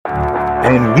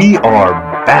And we are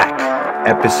back.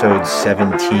 Episode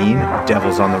 17,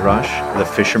 Devils on the Rush. The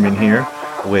Fisherman here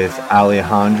with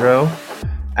Alejandro.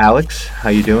 Alex, how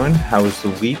you doing? How was the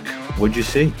week? What'd you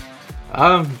see?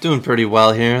 I'm doing pretty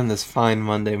well here on this fine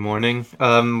Monday morning.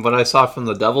 What I saw from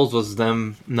the Devils was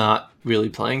them not really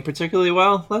playing particularly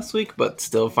well last week, but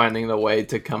still finding a way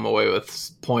to come away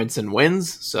with points and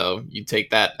wins. So you take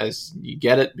that as you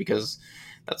get it because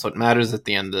that's what matters at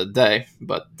the end of the day.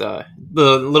 But a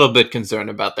little bit concerned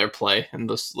about their play in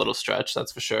this little stretch,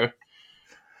 that's for sure.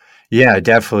 Yeah,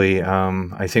 definitely.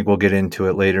 I think we'll get into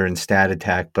it later in Stat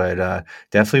Attack, but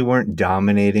definitely weren't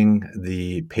dominating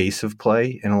the pace of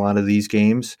play in a lot of these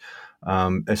games,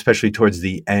 especially towards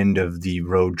the end of the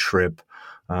road trip.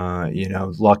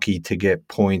 Lucky to get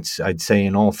points, I'd say,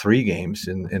 in all three games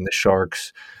in the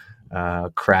Sharks,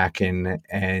 Kraken,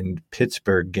 and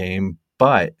Pittsburgh game,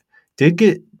 but did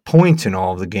get points in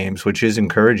all of the games, which is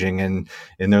encouraging. And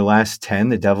in their last 10,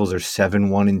 the Devils are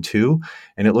 7-1-2,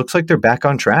 and it looks like they're back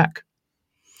on track.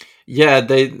 Yeah,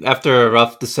 they after a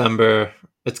rough December,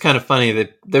 it's kind of funny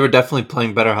that they were definitely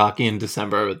playing better hockey in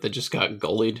December, but they just got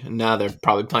goalied, and now they're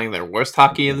probably playing their worst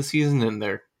hockey of the season, and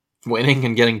they're winning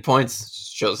and getting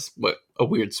points. Shows what a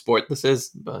weird sport this is,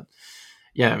 but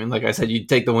yeah, I mean, like I said, you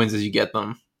take the wins as you get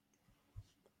them.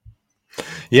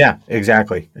 Yeah,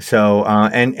 exactly. So,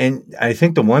 and I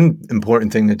think the one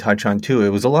important thing to touch on too, it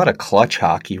was a lot of clutch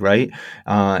hockey, right?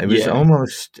 It was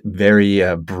almost very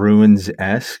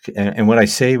Bruins-esque. And what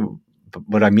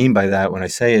I mean by that when I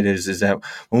say it is that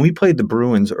when we played the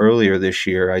Bruins earlier this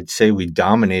year, I'd say we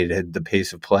dominated the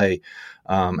pace of play,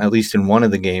 at least in one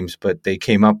of the games. But they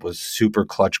came up with super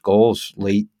clutch goals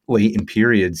late in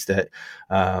periods that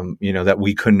that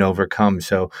we couldn't overcome.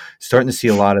 So starting to see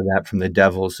a lot of that from the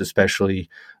Devils, especially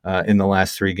in the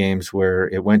last three games where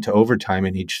it went to overtime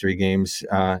in each three games,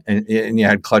 and you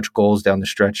had clutch goals down the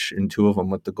stretch in two of them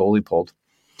with the goalie pulled.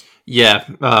 Yeah,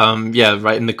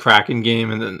 right in the Kraken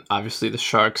game, and then obviously the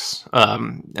Sharks,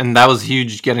 and that was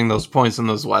huge getting those points on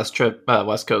those West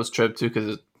Coast trip too,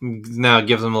 because it now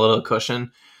gives them a little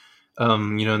cushion.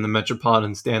 In the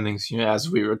Metropolitan standings, as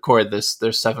we record this,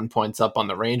 there's 7 points up on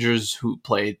the Rangers, who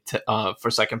played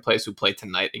for second place, who played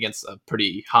tonight against a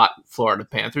pretty hot Florida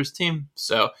Panthers team.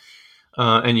 So,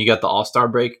 and you got the All-Star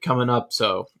break coming up,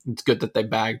 so it's good that they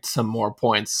bagged some more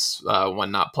points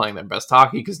when not playing their best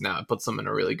hockey, because now it puts them in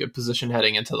a really good position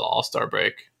heading into the All-Star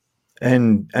break.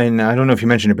 And I don't know if you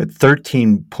mentioned it, but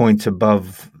 13 points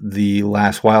above the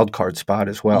last wild card spot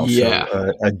as well. Yeah.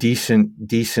 So a decent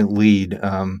lead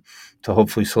to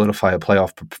hopefully solidify a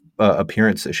playoff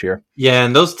appearance this year. Yeah,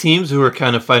 and those teams who are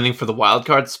kind of fighting for the wild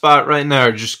card spot right now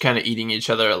are just kind of eating each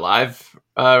other alive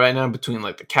right now, between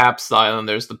like the Caps, the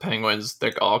Islanders, the Penguins.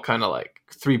 They're all kind of like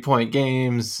 3-point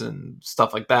games and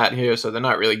stuff like that here, so they're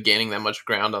not really gaining that much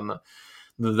ground on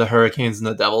the Hurricanes and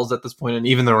the Devils at this point, and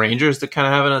even the Rangers, they're kind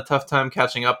of having a tough time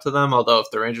catching up to them, although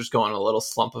if the Rangers go on a little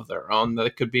slump of their own,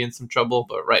 they could be in some trouble.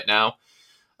 But right now,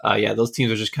 those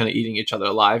teams are just kind of eating each other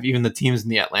alive. Even the teams in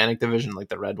the Atlantic Division, like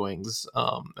the Red Wings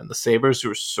and the Sabres,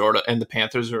 and the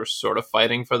Panthers, who are sort of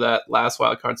fighting for that last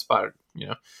wild card spot,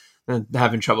 they're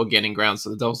having trouble gaining ground, so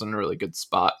the Devils are in a really good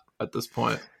spot at this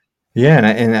point. Yeah,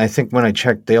 and I think when I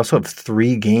checked, they also have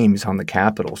 3 games on the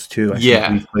Capitals too. I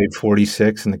think we played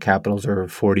 46, and the Capitals are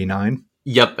 49.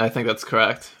 Yep, I think that's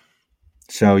correct.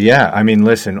 So yeah, I mean,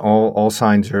 listen, all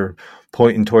signs are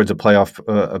pointing towards a playoff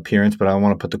appearance, but I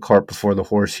want to put the cart before the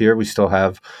horse here. We still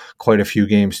have quite a few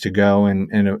games to go,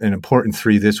 and an important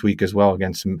 3 this week as well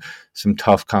against some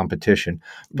tough competition.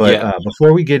 But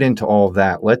before we get into all of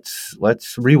that, let's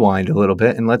rewind a little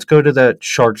bit and let's go to the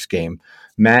Sharks game.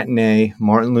 Matinee,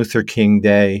 Martin Luther King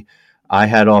Day. I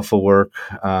had off of work,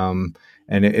 and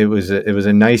it was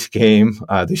a nice game.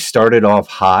 They started off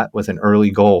hot with an early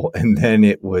goal, and then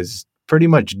it was pretty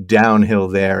much downhill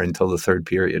there until the third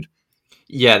period.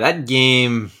 Yeah, that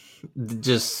game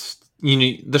just,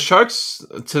 the Sharks,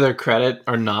 to their credit,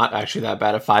 are not actually that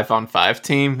bad a 5-on-5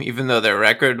 team, even though their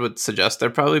record would suggest they're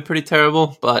probably pretty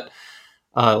terrible. But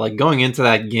going into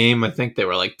that game, I think they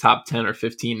were like top 10 or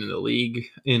 15 in the league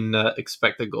in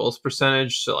expected goals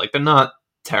percentage. So like they're not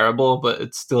terrible, but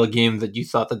it's still a game that you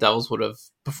thought the Devils would have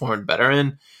performed better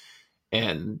in.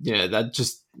 And that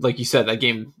just, like you said, that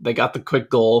game, they got the quick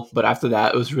goal, but after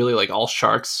that it was really like all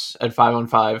Sharks at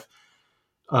 5-on-5.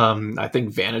 I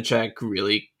think Vanacek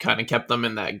really kind of kept them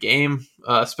in that game,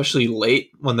 especially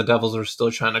late when the Devils were still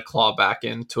trying to claw back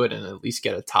into it and at least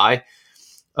get a tie.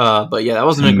 But yeah, that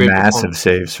wasn't a great massive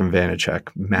saves from Vanacek.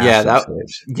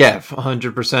 Saves. Yeah,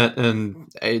 100%.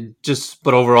 And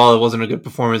but overall, it wasn't a good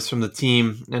performance from the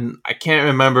team. And I can't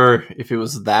remember if it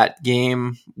was that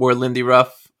game where Lindy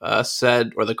Ruff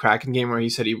said, or the Kraken game where he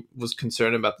said he was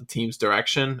concerned about the team's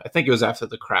direction. I think it was after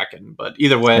the Kraken, but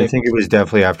either I way, think it was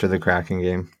definitely after the Kraken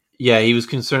game. yeah, he was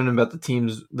concerned about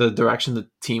the direction the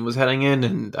team was heading in,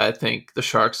 and I think the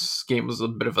Sharks game was a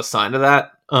bit of a sign of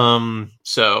that.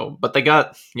 But they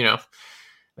got, they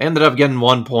ended up getting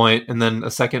 1 point and then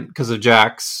a second because of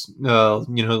Jack's,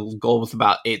 goal with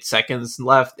about 9 seconds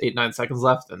left,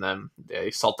 and then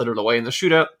they salted it away in the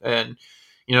shootout. And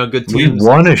good teams. We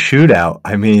won a shootout.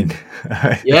 I mean,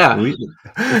 yeah, we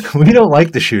don't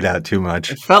like the shootout too much.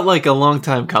 It felt like a long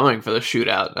time coming for the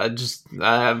shootout.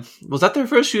 Was that their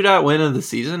first shootout win of the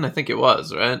season? I think it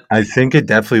was, right? I think it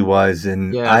definitely was,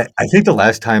 and I think the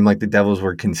last time like the Devils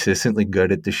were consistently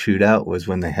good at the shootout was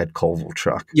when they had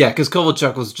Kovalchuk. Yeah, because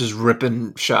Kovalchuk was just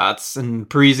ripping shots, and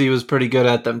Parise was pretty good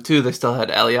at them too. They still had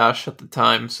Elias at the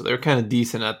time, so they were kind of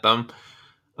decent at them.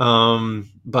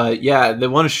 But yeah, they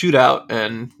won a shootout,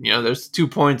 and there's 2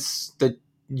 points that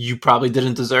you probably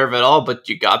didn't deserve at all, but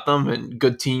you got them, and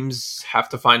good teams have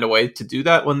to find a way to do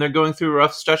that when they're going through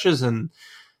rough stretches, and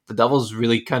the Devils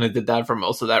really kind of did that for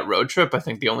most of that road trip. I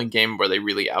think the only game where they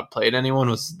really outplayed anyone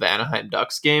was the Anaheim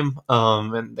Ducks game,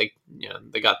 and they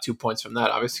got 2 points from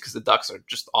that, obviously, because the Ducks are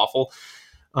just awful.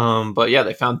 But yeah,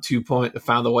 they found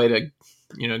a way to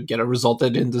get a result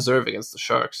they didn't deserve against the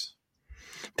Sharks.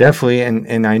 Definitely,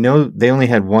 and I know they only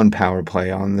had one power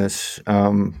play on this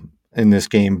in this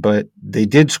game, but they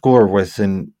did score with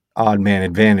an odd man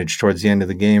advantage towards the end of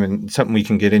the game, and something we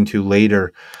can get into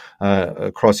later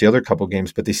across the other couple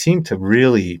games. But they seem to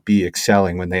really be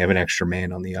excelling when they have an extra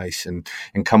man on the ice and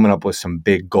coming up with some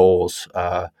big goals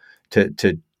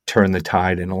to turn the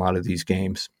tide in a lot of these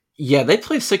games. Yeah, they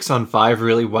play 6-on-5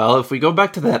 really well. If we go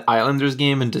back to that Islanders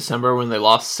game in December when they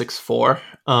lost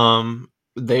 6-4,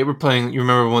 they were playing. You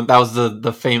remember when that was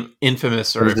the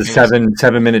infamous or the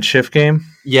 7-minute shift game?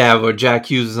 Yeah, where Jack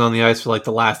Hughes was on the ice for like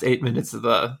the last 8 minutes of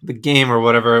the game or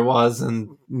whatever it was,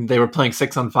 and they were playing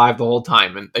 6-on-5 the whole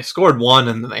time, and they scored one,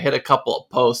 and then they hit a couple of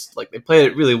posts. Like they played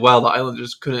it really well. The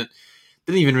Islanders didn't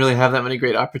even really have that many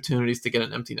great opportunities to get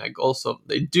an empty net goal. So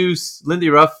they do. Lindy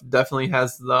Ruff definitely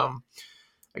has the.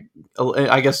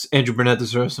 I guess Andrew Burnett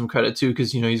deserves some credit too,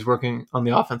 because he's working on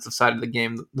the offensive side of the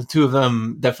game. The two of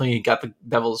them definitely got the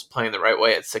Devils playing the right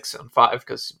way at 6-on-5,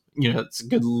 because it's a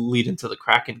good lead into the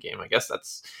Kraken game. I guess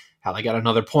that's how they got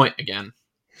another point again.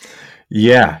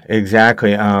 Yeah,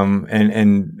 exactly.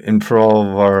 And for all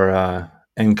of our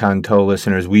Encanto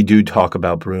listeners, we do talk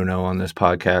about Bruno on this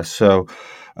podcast. So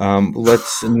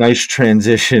let's nice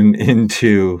transition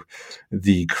into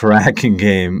the Kraken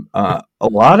game. A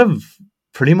lot of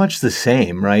pretty much the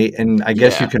same, right? And I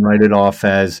guess you can write it off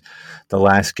as the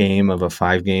last game of a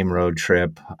 5-game road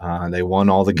trip. They won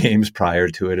all the games prior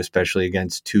to it, especially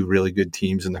against two really good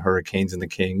teams in the Hurricanes and the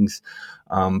Kings.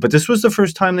 But this was the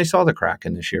first time they saw the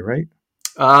Kraken this year, right?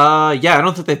 Yeah, I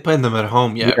don't think they've played them at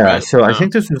home yet. Yeah, right? So I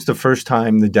think this was the first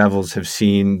time the Devils have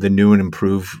seen the new and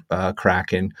improved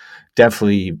Kraken.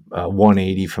 Definitely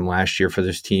 180 from last year for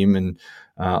this team, and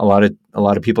a lot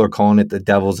of people are calling it the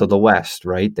Devils of the West,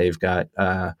 right? They've got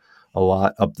a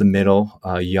lot up the middle,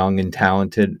 young and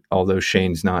talented. Although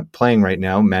Shane's not playing right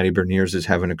now, Matty Beniers is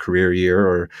having a career year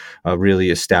or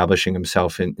really establishing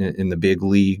himself in the big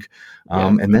league.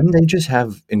 And then they just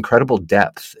have incredible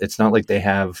depth. It's not like they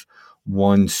have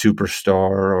one superstar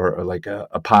or like a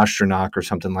Pastrnak or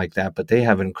something like that, but they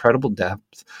have incredible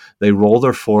depth. They roll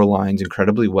their 4 lines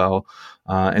incredibly well,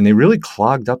 and they really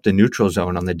clogged up the neutral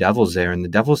zone on the Devils there, and the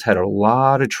Devils had a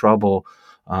lot of trouble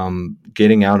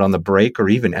getting out on the break or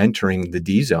even entering the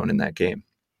D zone in that game.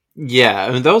 Yeah,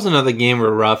 I mean, that was another game where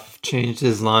Ruff changed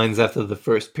his lines after the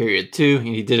first period too.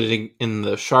 He did it in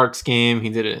the Sharks game.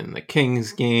 He did it in the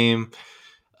Kings game.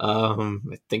 I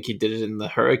think he did it in the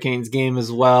Hurricanes game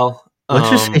as well. Let's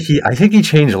just say I think he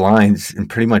changed lines in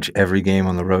pretty much every game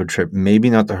on the road trip. Maybe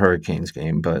not the Hurricanes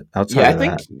game, but outside of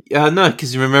that. No,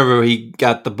 because you remember he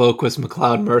got the Boquist,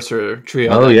 McLeod, Mercer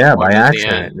trio. Oh, yeah, by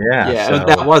accident. Yeah, so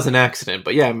that was an accident,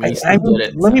 but yeah, I mean, he still did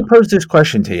it. Let me pose this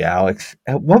question to you, Alex.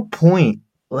 At what point,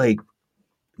 like,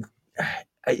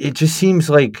 it just seems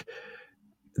like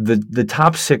the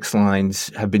top 6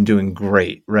 lines have been doing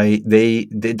great, right?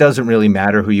 It doesn't really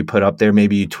matter who you put up there.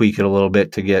 Maybe you tweak it a little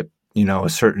bit to get a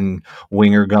certain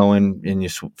winger going, and you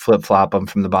flip-flop them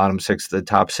from the bottom 6 to the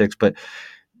top 6. But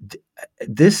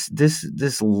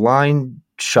this line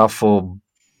shuffle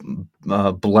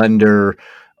blender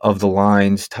of the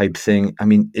lines type thing, I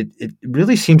mean, it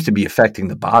really seems to be affecting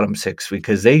the bottom 6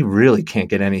 because they really can't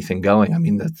get anything going. I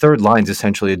mean, the third line's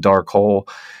essentially a dark hole,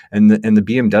 and the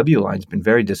BMW line's been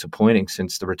very disappointing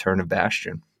since the return of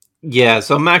Bastian. Yeah,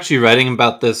 so I'm actually writing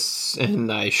about this,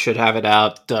 and I should have it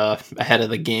out ahead of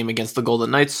the game against the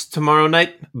Golden Knights tomorrow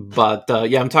night. But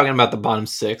yeah, I'm talking about the bottom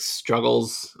six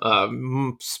struggles,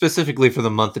 specifically for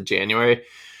the month of January.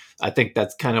 I think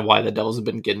that's kind of why the Devils have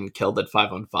been getting killed at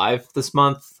 5-on-5 this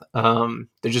month.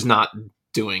 They're just not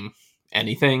doing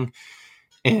anything.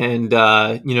 And,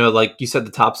 like you said,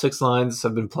 the top six lines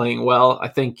have been playing well. I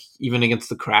think even against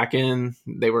the Kraken,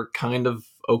 they were kind of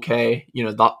okay.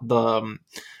 The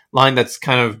line that's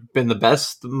kind of been the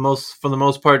best most for the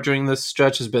most part during this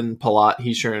stretch has been Palat,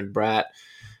 Hischier, and Bratt.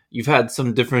 You've had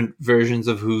some different versions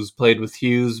of who's played with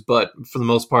Hughes, but for the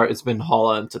most part, it's been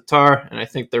Haula and Tatar, and I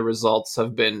think their results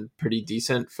have been pretty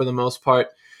decent for the most part.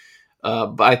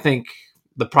 But I think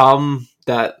the problem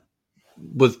that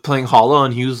with playing Haula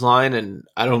on Hughes' line, and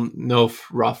I don't know if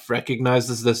Ruff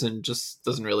recognizes this and just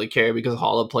doesn't really care because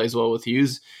Haula plays well with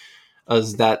Hughes,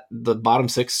 is that the bottom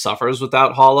six suffers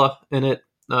without Haula in it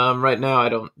right now.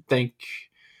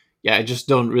 I just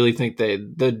don't really think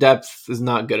the depth is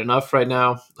not good enough right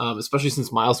now, especially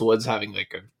since Miles Wood's having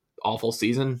like an awful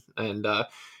season, and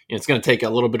it's going to take a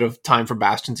little bit of time for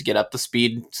Bastian to get up to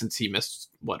speed since he missed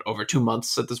over 2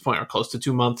 months at this point, or close to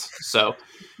 2 months. So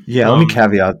Yeah, let me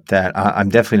caveat that I'm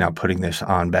definitely not putting this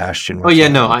on Bastian. Oh yeah,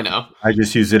 no, I know. I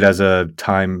just use it as a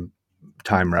time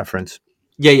reference.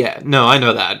 Yeah. No, I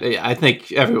know that. I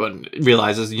think everyone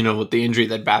realizes, with the injury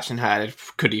that Bastian had, it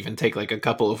could even take like a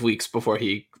couple of weeks before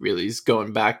he really is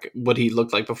going back what he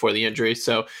looked like before the injury.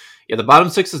 So, yeah, the bottom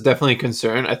six is definitely a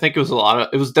concern. I think it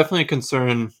was definitely a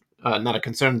concern. Not a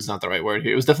concern is not the right word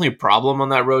here. It was definitely a problem on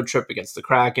that road trip against the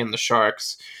Kraken, the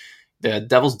Sharks. The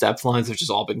Devils' depth lines have just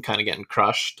all been kind of getting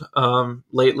crushed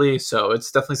lately. So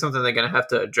it's definitely something they're going to have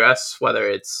to address, whether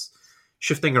it's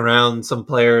shifting around some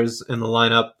players in the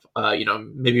lineup,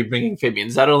 maybe bringing Fabian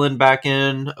Zetterlund back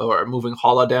in or moving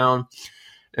Haula down.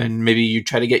 And maybe you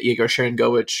try to get Yegor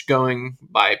Sharangovich going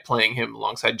by playing him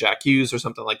alongside Jack Hughes or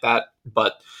something like that.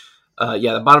 But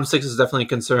the bottom six is definitely a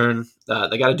concern.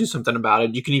 They got to do something about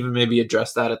it. You can even maybe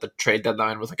address that at the trade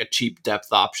deadline with like a cheap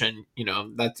depth option.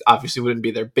 That obviously wouldn't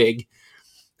be their big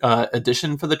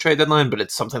addition for the trade deadline, but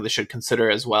it's something they should consider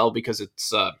as well because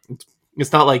it's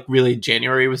not like really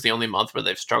January was the only month where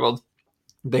they've struggled.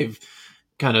 They've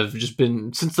kind of just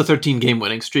been, since the 13 game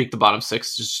winning streak, the bottom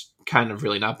six just kind of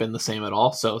really not been the same at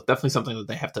all. So definitely something that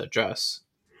they have to address.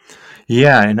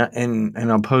 Yeah,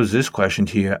 and I'll pose this question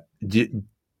to you.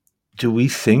 Do we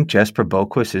think Jesper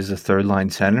Boquist is a third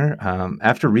line center?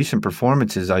 After recent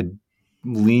performances, I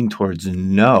lean towards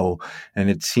no. And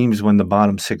it seems when the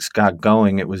bottom six got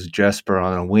going, it was Jesper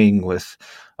on a wing with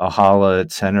a Haula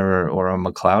at center or a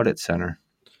McLeod at center.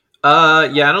 I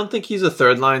don't think he's a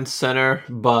third line center,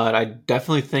 but I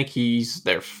definitely think he's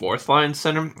their fourth line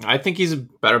center. I think he's a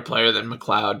better player than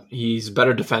McLeod. He's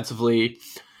better defensively.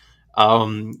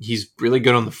 He's really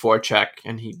good on the forecheck,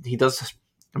 and he does.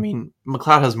 I mean,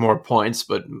 McLeod has more points,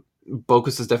 but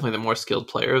Boquist is definitely the more skilled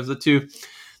player of the two.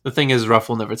 The thing is, Ruff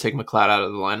will never take McLeod out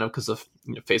of the lineup because of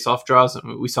face-off draws.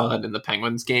 And we saw that in the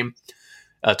Penguins game.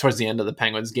 Towards the end of the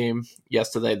Penguins game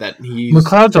yesterday, that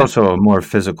McLeod's also a more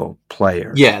physical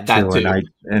player. Yeah, that too.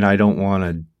 And I don't want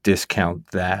to discount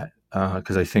that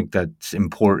because I think that's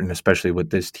important, especially with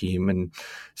this team and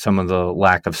some of the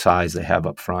lack of size they have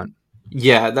up front.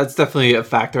 Yeah, that's definitely a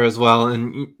factor as well.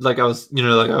 And like I was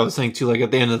saying too, like at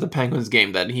the end of the Penguins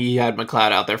game, that he had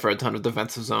McLeod out there for a ton of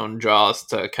defensive zone draws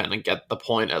to kind of get the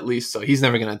point at least. So he's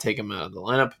never going to take him out of the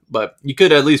lineup. But you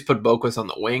could at least put Boquist on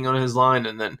the wing on his line,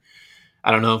 and then I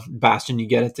don't know, Bastian, you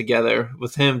get it together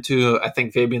with him too. I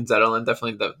think Fabian Zetterlund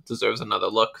definitely deserves another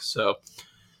look. So,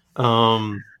 I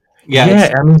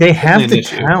mean, they have the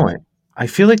talent. I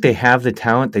feel like they have the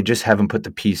talent. They just haven't put the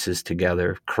pieces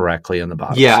together correctly on the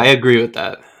bottom. Yeah, side. I agree with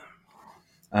that.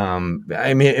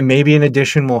 I mean, maybe an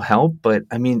addition will help, but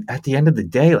I mean, at the end of the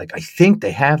day, like I think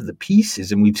they have the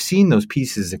pieces, and we've seen those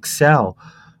pieces excel.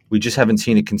 We just haven't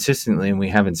seen it consistently, and we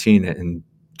haven't seen it in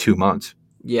 2 months.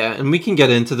 Yeah, and we can get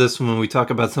into this when we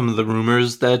talk about some of the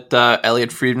rumors that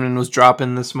Elliot Friedman was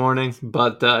dropping this morning.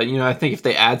 But, I think if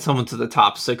they add someone to the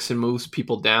top six and moves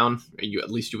people down,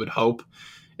 at least you would hope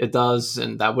it does,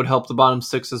 and that would help the bottom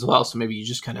six as well. So maybe you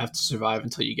just kind of have to survive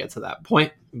until you get to that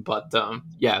point. But,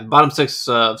 bottom six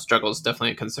struggle is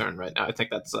definitely a concern right now. I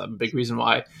think that's a big reason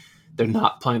why they're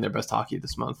not playing their best hockey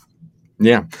this month.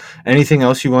 Yeah. Anything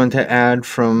else you wanted to add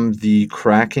from the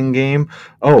Kraken game?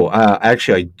 Oh,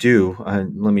 actually, I do.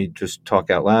 Let me just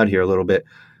talk out loud here a little bit.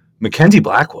 Mackenzie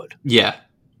Blackwood. Yeah.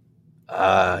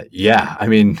 I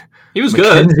mean, he was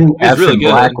good. He was really good.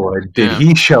 Blackwood. Did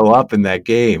he show up in that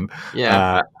game?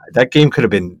 Yeah. That game could have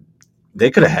been.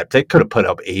 They could have put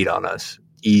up 8 on us.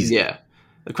 Easy. Yeah.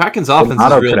 The Kraken's offense is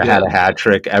Donato real could have had a good. hat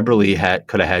trick. Eberle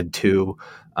could have had two.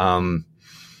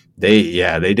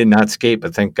 They did not skate,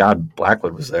 but thank God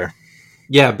Blackwood was there.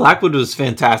 Yeah, Blackwood was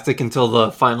fantastic until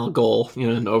the final goal,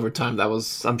 in overtime. That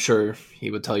was, I'm sure he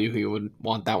would tell you he would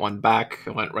want that one back.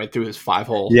 It went right through his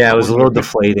 5-hole. Yeah, it was a little Wonder.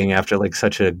 deflating after like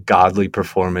such a godly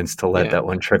performance to let Yeah. that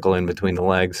one trickle in between the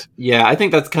legs. Yeah, I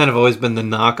think that's kind of always been the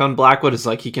knock on Blackwood is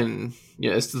like he can,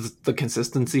 it's the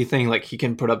consistency thing. Like he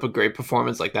can put up a great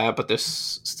performance like that, but there's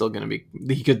still going to be,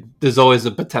 there's always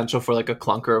a potential for like a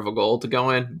clunker of a goal to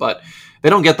go in, but they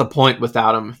don't get the point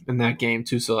without him in that game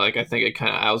too. So like, I think it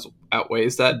kind of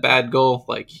outweighs that bad goal.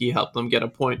 Like he helped them get a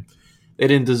point they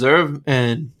didn't deserve,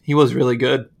 and he was really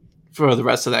good for the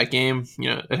rest of that game.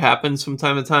 It happens from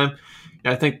time to time.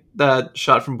 I think that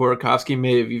shot from Burakovsky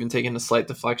may have even taken a slight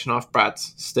deflection off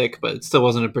Bratt's stick, but it still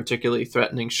wasn't a particularly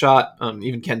threatening shot.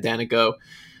 Even Ken Danico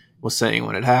was saying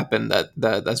when it happened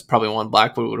that's probably one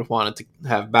Blackwood would have wanted to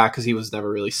have back because he was never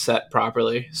really set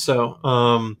properly. So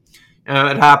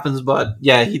it happens, but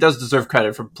yeah, he does deserve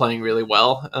credit for playing really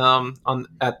well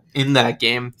in that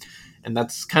game. And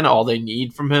that's kind of all they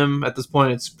need from him at this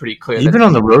point. It's pretty clear. Even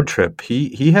on the road trip,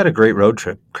 he had a great road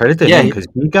trip. Credit to him because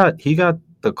he got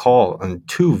the call on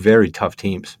two very tough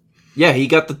teams. Yeah, he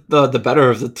got the better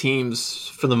of the teams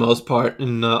for the most part.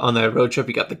 And on that road trip,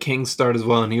 he got the Kings start as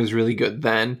well, and he was really good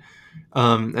then.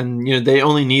 And they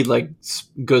only need like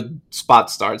good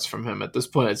spot starts from him at this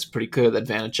point. It's pretty clear that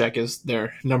Vanacek is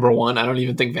their number one. I don't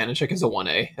even think Vanacek is a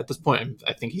 1A at this point.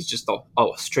 I think he's just a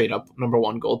straight up number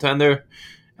one goaltender.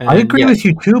 And I agree with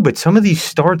you too, but some of these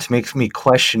starts makes me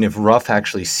question if Ruff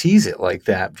actually sees it like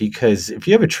that. Because if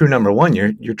you have a true number one,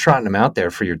 you're trotting him out there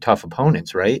for your tough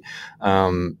opponents, right?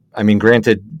 I mean,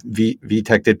 granted,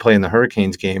 Vitek did play in the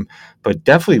Hurricanes game, but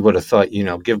definitely would have thought,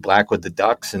 give Blackwood the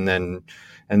Ducks, and then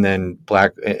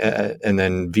Vitek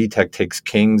takes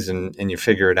Kings, and you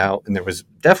figure it out. And there was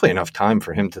definitely enough time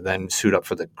for him to then suit up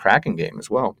for the Kraken game as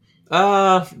well.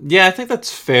 Yeah, I think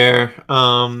that's fair.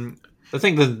 I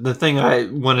think the thing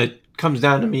when it comes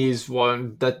down to me is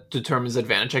one that determines that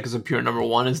Vanacek is a pure number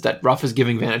one is that Ruff is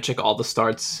giving Vanacek all the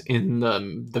starts in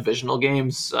the divisional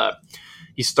games.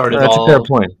 He started That's a fair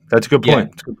point. That's a good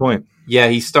point. That's a good point. Yeah,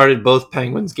 he started both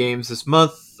Penguins games this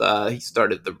month. He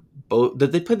started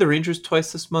did they play the Rangers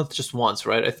twice this month? Just once,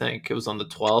 right? I think it was on the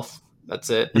 12th. That's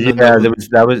it. And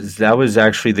that was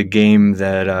actually the game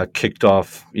that kicked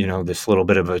off, this little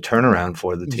bit of a turnaround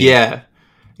for the team. Yeah.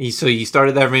 He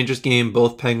started that Rangers game,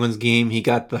 both Penguins game. He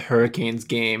got the Hurricanes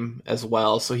game as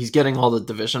well. So he's getting all the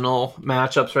divisional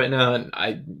matchups right now. And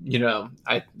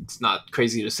it's not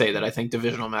crazy to say that I think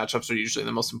divisional matchups are usually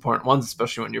the most important ones,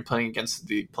 especially when you're playing against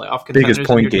the playoff contenders. Biggest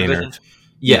point gainers.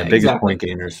 Yeah, biggest exactly. point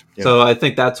gainers. Yeah. So I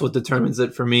think that's what determines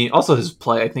it for me. Also, his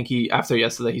play. I think after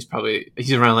yesterday, he's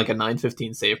around like a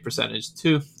 915 save percentage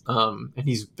too. And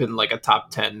he's been like a top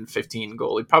 10, 15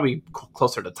 goalie, probably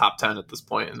closer to top 10 at this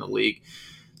point in the league.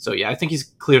 So yeah, I think he's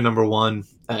clear number one,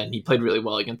 and he played really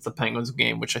well against the Penguins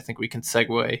game, which I think we can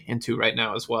segue into right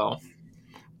now as well.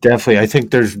 Definitely. I think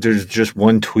there's just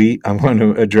one tweet I want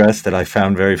to address that I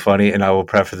found very funny, and I will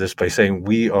preface this by saying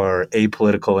we are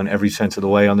apolitical in every sense of the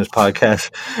way on this podcast,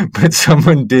 but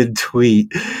someone did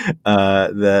tweet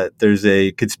that there's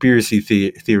a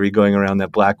conspiracy theory going around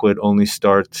that Blackwood only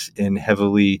starts in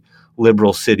heavily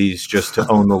liberal cities just to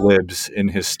own the libs in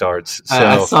his starts. So,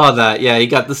 I saw that. Yeah, he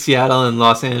got the Seattle and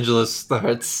Los Angeles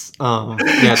starts. Yeah,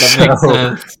 that makes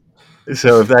sense.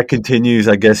 So if that continues,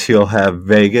 I guess he'll have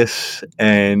Vegas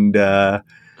and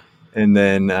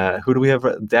then who do we have?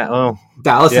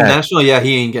 Dallas and Nashville. Yeah,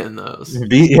 he ain't getting those.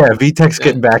 Vitek's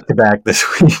getting back to back this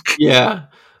week. Yeah.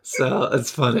 So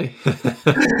it's funny.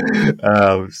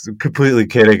 Completely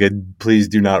kidding, and please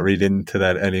do not read into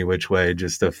that any which way.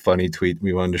 Just a funny tweet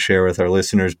we wanted to share with our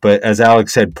listeners. But as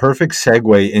Alex said, perfect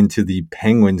segue into the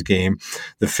Penguins game.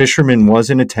 The Fisherman was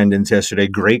in attendance yesterday.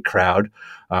 Great crowd.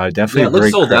 Definitely it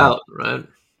looks sold crowd. Out, right?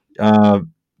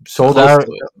 Sold out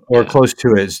or close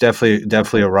to it. It's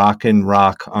definitely a rockin'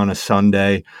 rock on a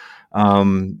Sunday.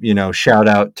 Shout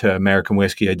out to American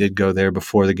Whiskey. I did go there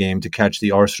before the game to catch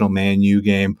the Arsenal Man U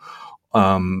game.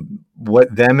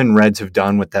 What them and Reds have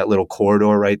done with that little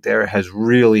corridor right there has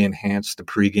really enhanced the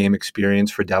pregame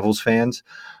experience for Devils fans.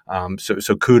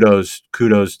 So kudos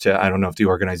to, I don't know if the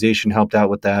organization helped out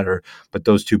with that but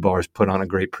those two bars put on a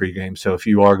great pregame. So if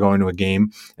you are going to a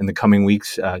game in the coming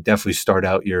weeks, definitely start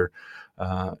out your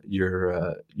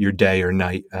day or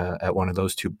night at one of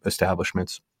those two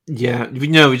establishments. Yeah,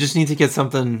 we just need to get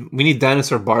something. We need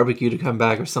Dinosaur Barbecue to come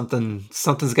back or something.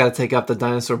 Something's got to take up the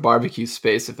Dinosaur Barbecue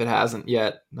space if it hasn't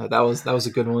yet. That was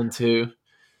a good one too.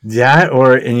 That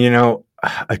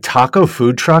a taco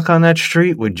food truck on that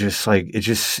street would just I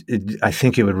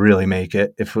think it would really make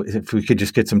it if we could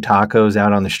just get some tacos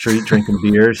out on the street drinking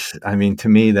beers. I mean, to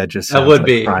me, that just That sounds would like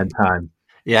be. prime time.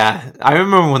 Yeah, I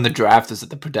remember when the draft was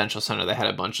at the Prudential Center, they had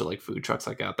a bunch of like food trucks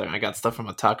like out there. And I got stuff from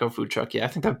a taco food truck. Yeah, I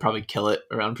think that'd probably kill it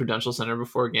around Prudential Center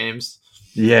before games.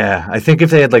 Yeah, I think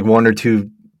if they had like one or two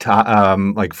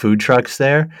like food trucks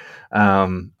there,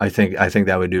 I think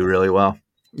that would do really well.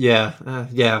 Yeah,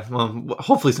 yeah. Well,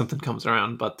 hopefully something comes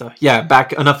around. But yeah,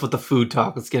 back enough with the food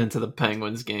talk. Let's get into the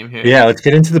Penguins game here. Yeah, let's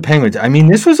get into the Penguins. I mean,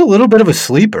 this was a little bit of a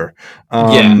sleeper.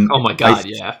 Yeah. Oh my I God.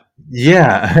 Yeah.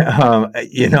 Yeah,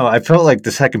 I felt like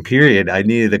the second period I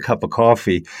needed a cup of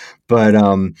coffee, but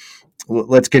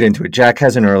let's get into it. Jack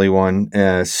has an early one.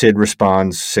 Sid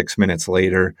responds 6 minutes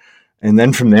later, and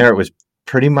then from there it was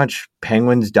pretty much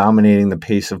Penguins dominating the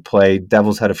pace of play.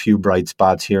 Devils had a few bright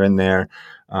spots here and there,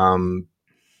 and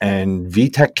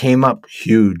VTech came up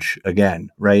huge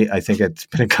again. Right, I think it's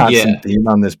been a constant theme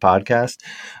on this podcast.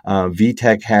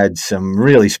 VTech had some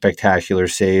really spectacular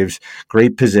saves,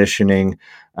 great positioning.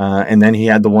 And then he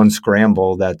had the one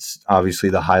scramble that's obviously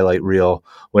the highlight reel,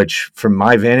 which from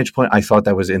my vantage point, I thought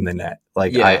that was in the net. I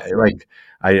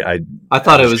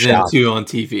thought it was shocked. in too on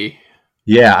TV.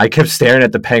 Yeah, I kept staring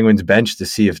at the Penguins bench to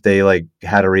see if they like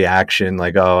had a reaction,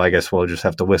 like, oh, I guess we'll just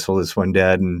have to whistle this one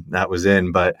dead, and that was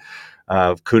in. But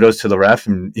kudos to the ref,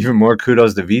 and even more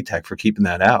kudos to VTech for keeping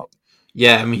that out.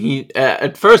 Yeah, I mean, he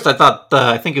at first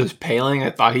I think it was Paling. I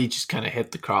thought he just kind of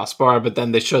hit the crossbar, but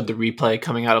then they showed the replay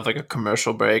coming out of like a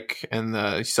commercial break, and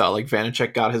you saw like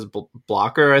Vanacek got his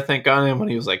blocker, I think, on him when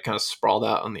he was like kind of sprawled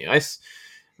out on the ice,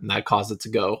 and that caused it to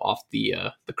go off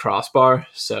the crossbar.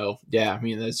 So yeah, I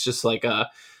mean, it's just like a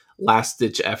last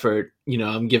ditch effort.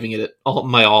 I'm giving it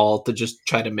my all to just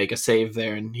try to make a save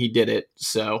there, and he did it.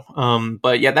 So,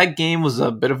 but yeah, that game was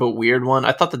a bit of a weird one.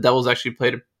 I thought the Devils actually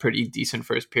played a pretty decent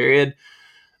first period.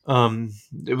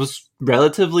 It was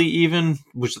relatively even,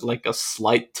 which is like a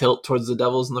slight tilt towards the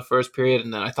Devils in the first period,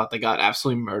 and then I thought they got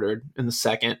absolutely murdered in the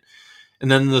second. And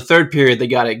then in the third period, they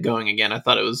got it going again. I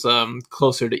thought it was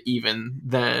closer to even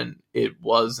than it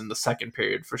was in the second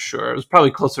period for sure. It was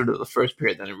probably closer to the first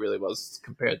period than it really was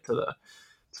compared to the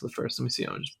first. Let me see.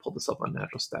 I'll just pull this up on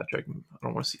Natural Stat Trick. I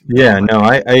don't want to see. Yeah, no,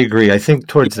 I agree. I think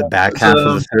towards the back half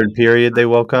of the third period, they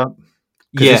woke up.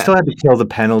 Because they still had to kill the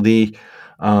penalty.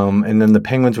 And then the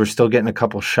Penguins were still getting a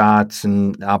couple shots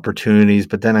and opportunities.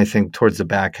 But then I think towards the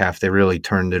back half, they really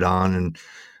turned it on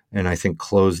and I think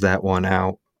closed that one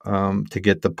out to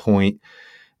get the point.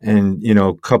 And,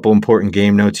 a couple important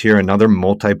game notes here. Another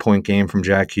multi-point game from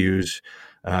Jack Hughes.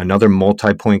 Another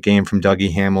multi-point game from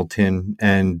Dougie Hamilton.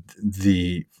 And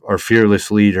our fearless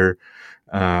leader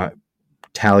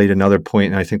tallied another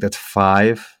point, and I think that's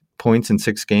 5 points in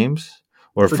 6 games.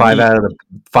 Or five out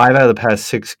of the past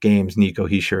 6 games, Nico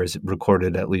Hischier has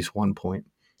recorded at least 1 point.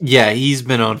 Yeah, he's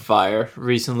been on fire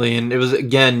recently, and it was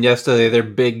again yesterday. Their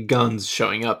big guns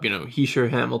showing up. Hischier,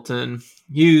 Hamilton,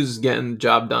 Hughes getting the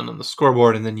job done on the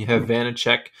scoreboard, and then you have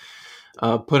Vanacek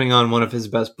putting on one of his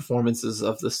best performances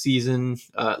of the season.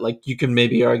 Like you can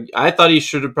maybe argue, I thought he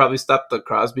should have probably stopped the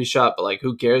Crosby shot, but like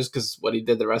who cares? Because what he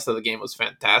did the rest of the game was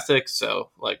fantastic.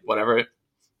 So like whatever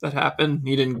that happened,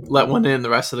 he didn't let one in the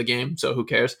rest of the game, so who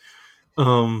cares?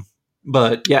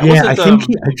 But yeah, I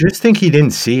just think he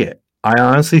didn't see it. I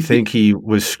honestly think he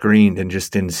was screened and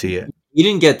just didn't see it. He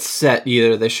didn't get set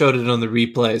either. They showed it on the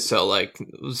replay, so like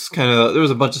it was there was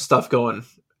a bunch of stuff going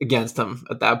against him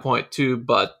at that point too.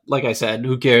 But like I said,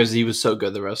 who cares? He was so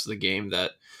good the rest of the game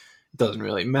that it doesn't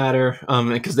really matter.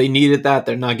 Because they needed that.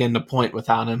 They're not getting a point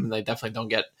without him, and they definitely don't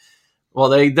get. Well,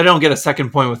 they don't get a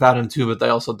second point without him too, but they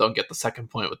also don't get the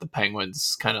second point with the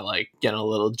Penguins kind of like getting a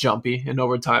little jumpy in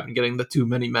overtime and getting the too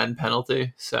many men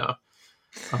penalty. So.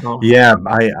 Yeah,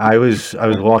 I was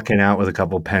walking out with a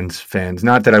couple Pens fans.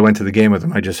 Not that I went to the game with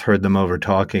them. I just heard them over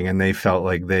talking, and they felt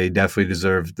like they definitely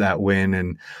deserved that win.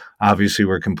 And obviously,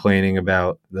 were complaining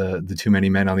about the too many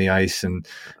men on the ice, and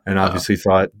obviously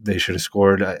thought they should have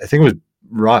scored. I think it was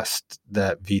Rust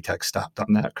that VTech stopped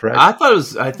on that. Correct?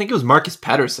 I think it was Marcus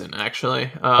Pettersson actually.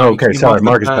 Okay, sorry,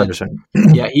 Marcus Pettersson.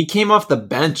 Yeah, he came off the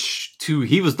bench too.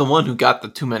 He was the one who got the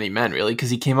too many men really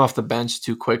because he came off the bench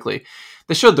too quickly.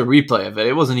 They showed the replay of it.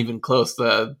 It wasn't even close.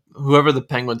 Whoever the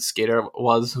Penguins skater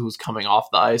was who was coming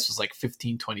off the ice was like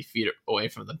 15, 20 feet away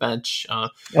from the bench.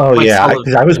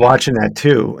 Because I was watching that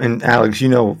too. And Alex,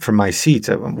 from my seats,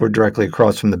 we're directly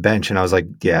across from the bench. And I was like,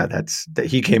 yeah,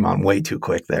 he came on way too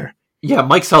quick there. Yeah,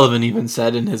 Mike Sullivan even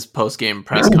said in his post-game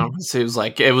press conference, he was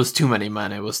like, it was too many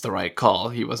men. It was the right call.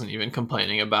 He wasn't even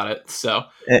complaining about it. So,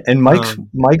 and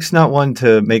Mike's not one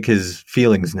to make his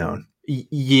feelings known.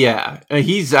 Yeah,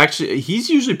 he's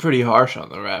usually pretty harsh on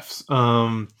the refs.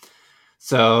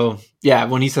 So yeah,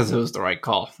 when he says it was the right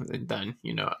call, then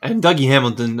And Dougie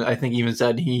Hamilton, I think, even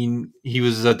said he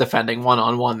was defending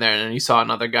 1-on-1 there, and then he saw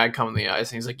another guy come on the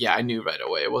ice, and he's like, "Yeah, I knew right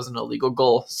away it wasn't a legal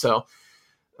goal." So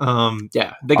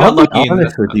yeah, they got I'll be lucky in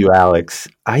honest with you, Alex.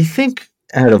 I think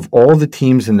out of all the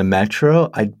teams in the Metro,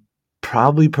 I'd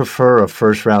probably prefer a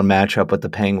first round matchup with the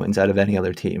Penguins out of any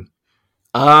other team.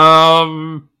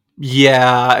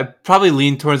 Yeah, I probably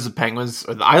lean towards the Penguins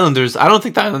or the Islanders. I don't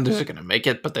think the Islanders are going to make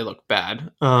it, but they look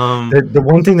bad. The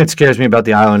one thing that scares me about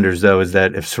the Islanders, though, is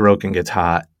that if Sorokin gets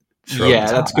hot, yeah,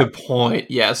 that's a good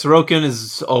point. Yeah, Sorokin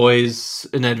is always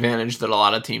an advantage that a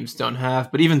lot of teams don't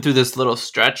have. But even through this little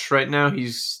stretch right now,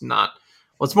 he's not.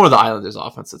 Well, it's more the Islanders'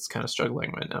 offense that's kind of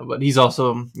struggling right now. But he's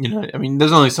also, I mean,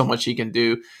 there's only so much he can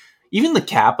do. Even the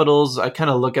Capitals, I kind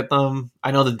of look at them.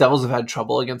 I know the Devils have had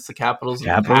trouble against the Capitals.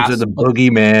 Capitals are the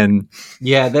boogeyman.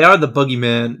 Yeah, they are the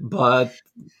boogeyman, but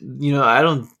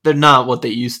they're not what they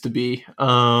used to be.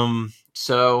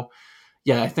 So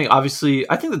yeah, I think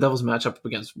the Devils match up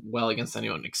against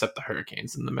anyone except the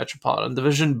Hurricanes in the Metropolitan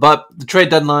Division. But the trade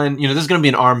deadline, there's going to be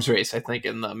an arms race, I think,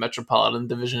 in the Metropolitan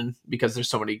Division because there's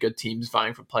so many good teams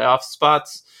vying for playoff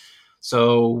spots.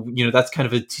 So, that's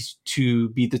kind of to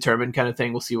be determined kind of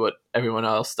thing. We'll see what everyone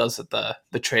else does at the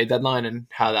trade deadline and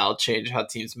how that'll change how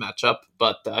teams match up.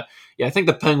 But yeah, I think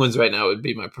the Penguins right now would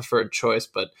be my preferred choice.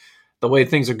 But the way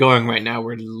things are going right now,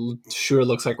 sure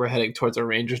looks like we're heading towards a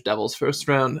Rangers Devils first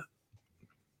round.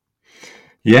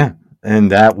 Yeah, and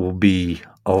that will be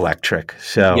electric.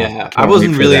 So yeah, I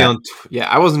wasn't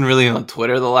really on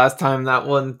Twitter the last time that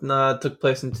one took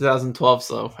place in 2012.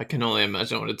 So I can only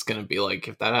imagine what it's going to be like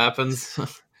if that happens.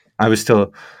 I was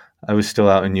still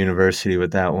out in university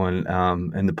with that one,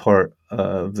 and the part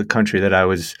of the country that I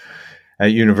was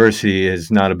at university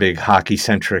is not a big hockey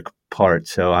centric part.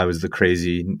 So I was the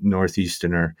crazy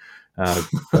Northeasterner.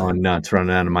 Going nuts,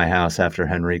 running out of my house after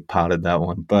Henrique potted that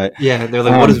one. But yeah, they're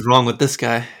like, "What is wrong with this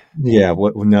guy?" Yeah,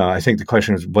 no, I think the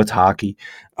question is, what's hockey?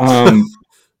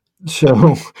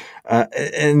 So,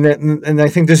 and I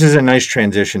think this is a nice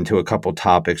transition to a couple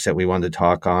topics that we wanted to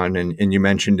talk on, and you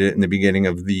mentioned it in the beginning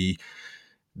of the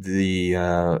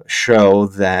show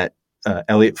that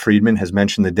Elliot Friedman has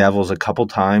mentioned the Devils a couple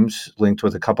times, linked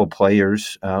with a couple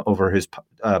players over his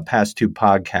past two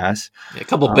podcasts. Yeah, a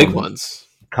couple big ones.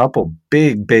 Couple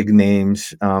big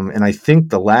names. And I think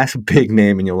the last big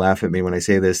name, and you'll laugh at me when I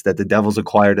say this, that the Devils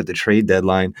acquired at the trade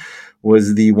deadline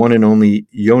was the one and only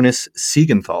Jonas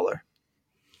Siegenthaler.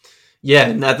 Yeah,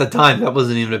 and at the time, that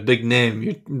wasn't even a big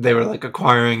name. They were like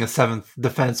acquiring a seventh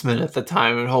defenseman at the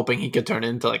time and hoping he could turn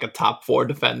into like a top 4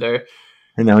 defender.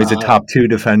 And now he's a top 2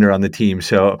 defender on the team.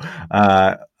 So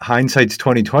hindsight's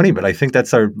 2020, but I think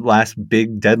that's our last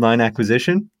big deadline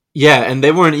acquisition. Yeah, and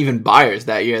they weren't even buyers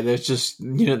that year. There's just,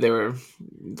 they were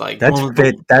like...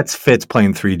 That's Fitz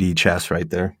playing 3D chess right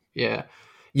there. Yeah.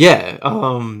 Yeah.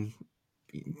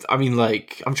 I mean,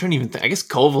 like, I'm trying to even think. I guess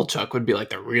Kovalchuk would be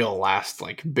like the real last,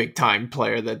 like, big-time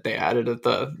player that they added at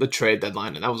the trade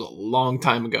deadline, and that was a long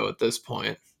time ago at this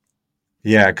point.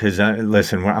 Yeah, because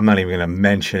listen, I'm not even going to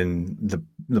mention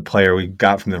the player we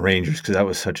got from the Rangers because that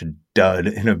was such a dud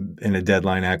in a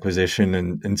deadline acquisition,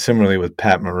 and similarly with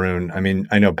Pat Maroon. I mean,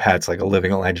 I know Pat's like a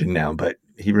living legend now, but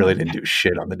he really didn't do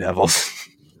shit on the Devils.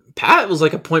 Pat was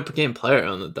like a point per game player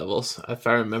on the Devils, if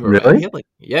I remember. Really? Right.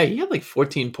 He had like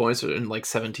 14 points in like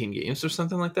 17 games or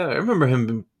something like that. I remember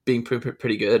him being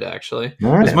pretty good, actually. It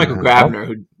was Michael Grabner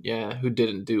who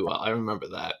didn't do well. I remember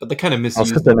that, but they kind of misused.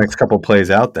 I'll set the next couple plays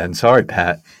out then. Sorry,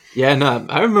 Pat. Yeah, no,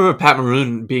 I remember Pat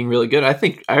Maroon being really good.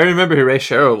 I remember Ray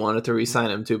Shero wanted to re-sign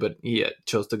him too, but he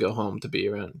chose to go home to be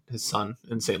around his son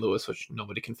in St. Louis, which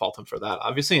nobody can fault him for that,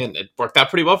 obviously, and it worked out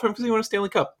pretty well for him because he won a Stanley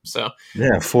Cup. So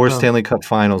yeah, 4 Stanley Cup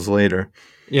Finals later.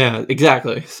 Yeah,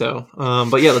 exactly. So,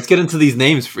 but yeah, let's get into these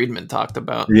names Friedman talked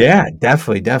about. Yeah,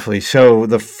 definitely. So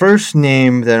the first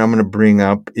name that I'm going to bring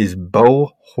up is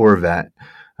Bo Horvat,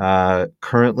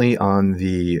 currently on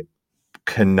the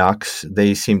Canucks.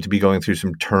 They seem to be going through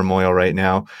some turmoil right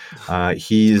now.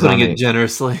 He's putting it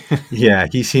generously. Yeah,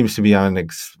 he seems to be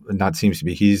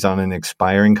he's on an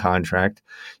expiring contract.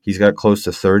 He's got close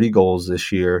to 30 goals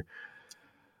this year.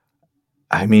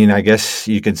 I mean, I guess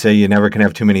you could say you never can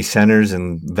have too many centers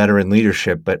and veteran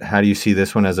leadership, but how do you see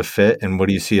this one as a fit, and what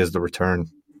do you see as the return?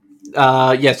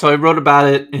 Yeah, so I wrote about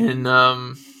it in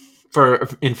for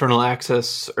Infernal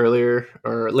Access later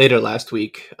last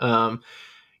week.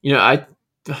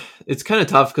 It's kind of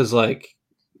tough because like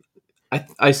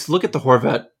I look at the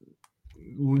Horvat,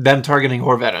 them targeting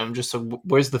Horvat. I'm just like,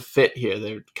 where's the fit here?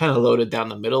 They're kind of loaded down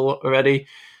the middle already.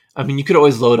 I mean, you could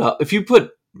always load up if you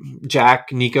put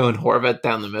Jack, Nico, and Horvat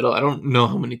down the middle. I don't know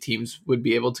how many teams would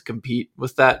be able to compete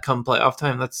with that come playoff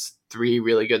time. That's three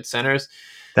really good centers.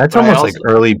 That's But I almost like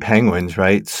also, early Penguins,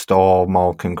 right? Stahl,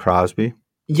 Malkin, Crosby.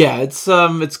 yeah, it's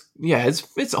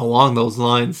along those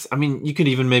lines. I mean, you could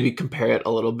even maybe compare it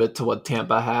a little bit to what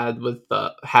Tampa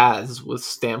has with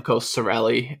Stamkos,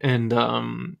 Sorelli, and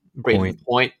Braden Point.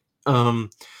 Point. Um,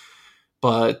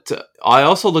 But I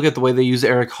also look at the way they use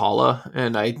Eric Holla,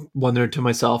 and I wonder to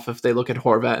myself if they look at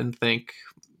Horvat and think,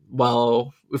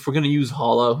 well, if we're going to use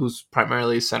Holla, who's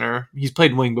primarily a center, he's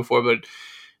played wing before, but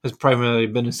has primarily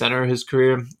been a center his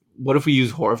career. What if we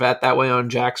use Horvat that way on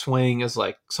Jack's wing as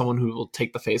like someone who will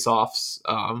take the faceoffs,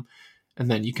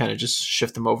 and then you kind of just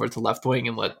shift him over to left wing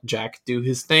and let Jack do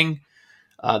his thing?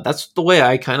 That's the way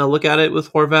I kind of look at it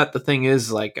with Horvat. The thing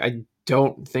is, like, I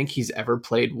don't think he's ever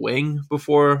played wing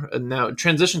before. And now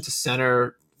transition to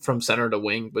center from center to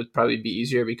wing would probably be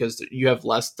easier because you have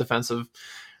less defensive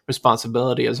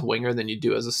responsibility as a winger than you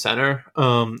do as a center.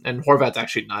 And Horvat's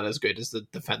actually not as great as the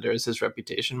defender as his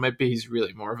reputation might be. He's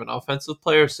really more of an offensive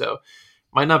player, so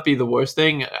might not be the worst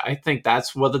thing. I think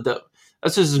that's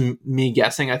that's just me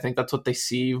guessing. I think that's what they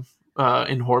see in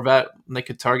Horvat. And they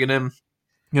could target him.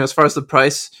 As far as the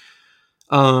price,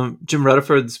 Jim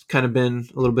Rutherford's kind of been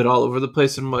a little bit all over the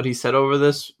place in what he said over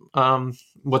this,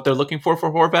 what they're looking for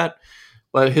Horvat.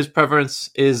 But his preference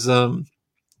is, they're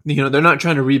not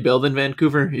trying to rebuild in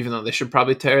Vancouver, even though they should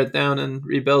probably tear it down and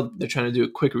rebuild. They're trying to do a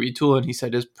quick retool. And he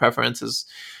said his preference is,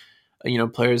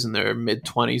 players in their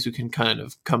mid-20s who can kind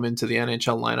of come into the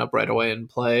NHL lineup right away and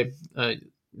play.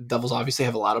 Devils obviously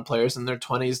have a lot of players in their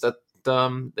 20s that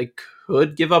they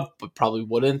could give up, but probably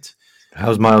wouldn't.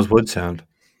 How's Miles Wood sound?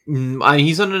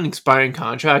 He's on an expiring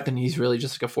contract, and he's really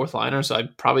just like a fourth liner, so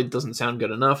it probably doesn't sound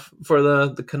good enough for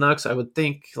the Canucks. I would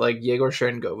think like Yegor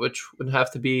Sharangovich would have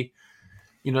to be,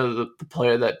 the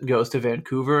player that goes to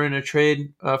Vancouver in a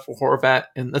trade for Horvat.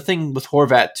 And the thing with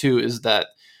Horvat too is that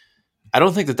I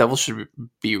don't think the Devils should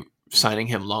be signing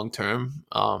him long term.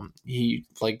 He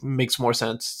like makes more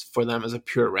sense for them as a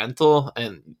pure rental,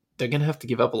 and they're gonna have to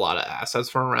give up a lot of assets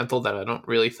for a rental that I don't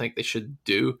really think they should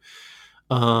do.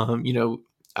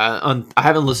 I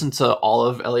haven't listened to all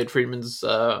of Elliot Friedman's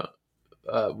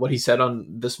what he said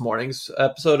on this morning's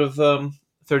episode of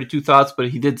 32 Thoughts, but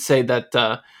he did say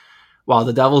that while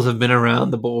the Devils have been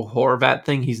around the Bo Horvat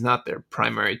thing, he's not their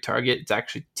primary target. It's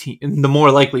actually the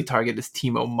more likely target is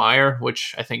Timo Meier,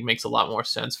 which I think makes a lot more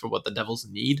sense for what the Devils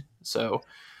need. So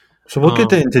we'll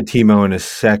get into Timo in a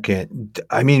second.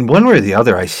 I mean, one way or the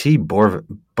other, I see Bo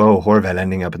Horvat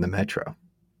ending up in the Metro.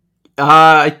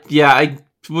 I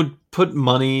would put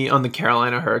money on the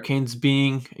Carolina Hurricanes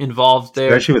being involved there,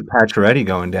 especially with Pacioretty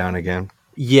going down again.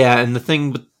 Yeah, and the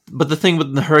thing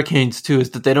with the Hurricanes too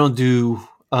is that they don't do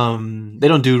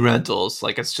rentals.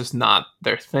 Like, it's just not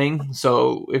their thing.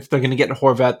 So if they're going to get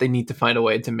Horvat, they need to find a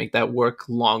way to make that work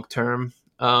long term.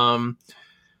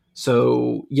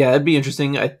 So yeah, it'd be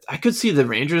interesting. I could see the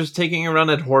Rangers taking a run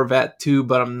at Horvat too,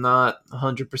 but I'm not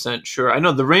 100% sure. I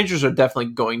know the Rangers are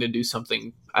definitely going to do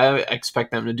something. I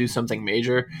expect them to do something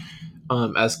major.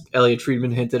 As Elliot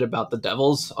Friedman hinted about the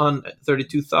Devils on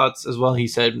 32 Thoughts as well. He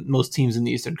said most teams in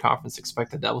the Eastern Conference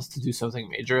expect the Devils to do something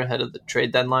major ahead of the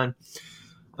trade deadline.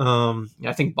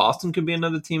 I think Boston could be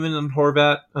another team in on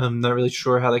Horvat. I'm not really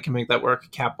sure how they can make that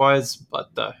work cap-wise, but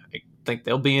I think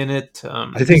they'll be in it.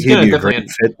 I think he'd be a great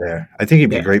fit there. I think he'd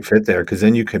be a great fit there because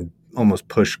then you could almost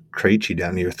push Krejci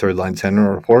down to your third-line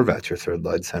center, or Horvat's your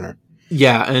third-line center.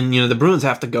 Yeah, and the Bruins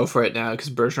have to go for it now because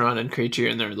Bergeron and Krejci are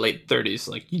in their late 30s.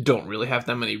 Like, you don't really have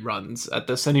that many runs at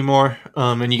this anymore.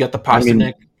 And you got the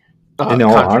Pastrnak. In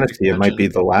all honesty, it might be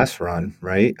the last run,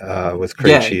 right? With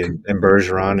Krejci and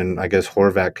Bergeron, and I guess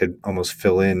Horvat could almost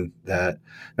fill in that.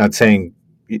 Not saying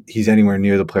he's anywhere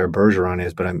near the player Bergeron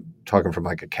is, but I'm talking from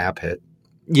like a cap hit.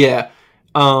 Yeah.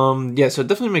 So it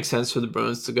definitely makes sense for the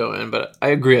Bruins to go in, but I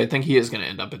agree. I think he is going to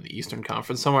end up in the Eastern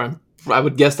Conference somewhere. I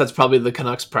would guess that's probably the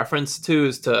Canucks' preference too,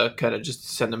 is to kind of just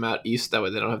send him out east. That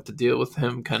way they don't have to deal with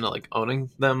him kind of like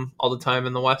owning them all the time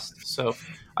in the West. So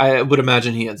I would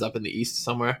imagine he ends up in the East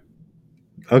somewhere.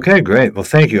 Okay, great. Well,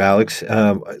 thank you, Alex.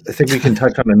 I think we can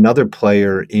touch on another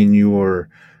player in your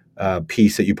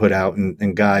piece that you put out.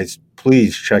 And guys,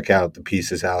 please check out the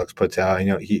pieces Alex puts out. I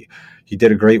know he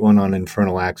did a great one on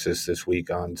Infernal Axis this week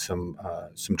on some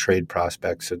trade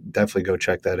prospects. So definitely go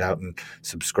check that out and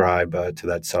subscribe to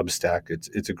that Substack.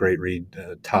 It's a great read.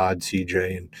 Todd,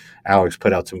 CJ, and Alex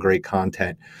put out some great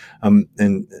content. And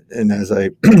as I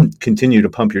continue to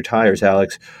pump your tires,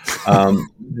 Alex,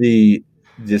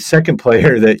 the second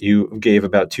player that you gave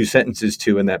about two sentences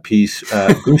to in that piece,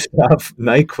 Gustav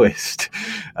Nyquist.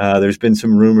 There's been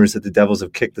some rumors that the Devils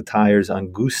have kicked the tires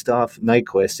on Gustav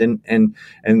Nyquist,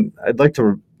 and I'd like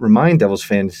to remind Devils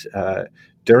fans.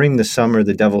 During the summer,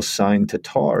 the Devils signed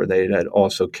Tatar. They had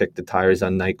also kicked the tires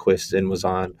on Nyquist and was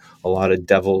on a lot of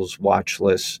Devils watch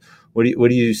lists. What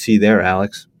do you see there,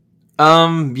 Alex?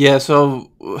 Yeah,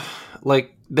 so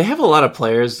like they have a lot of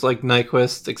players like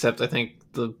Nyquist, except I think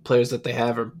the players that they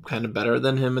have are kind of better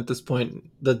than him at this point.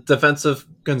 The defensive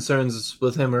concerns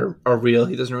with him are real.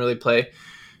 He doesn't really play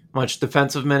much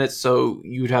defensive minutes, so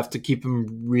you'd have to keep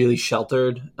him really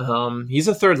sheltered. He's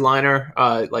a third liner.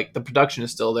 Like the production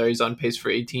is still there. He's on pace for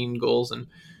 18 goals and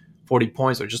 40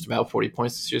 points, or just about 40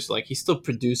 points this year. So like he's still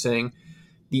producing.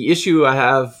 The issue I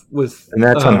have with And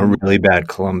that's on a really bad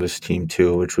Columbus team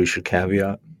too, which we should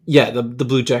caveat. yeah, the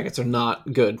Blue Jackets are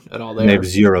not good at all. They have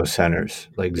zero centers,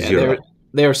 like Yeah, zero.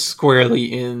 they're squarely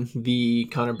in the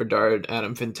Connor Bedard,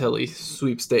 Adam Fantilli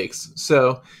sweepstakes.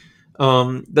 So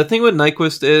the thing with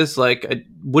Nyquist is like I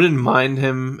wouldn't mind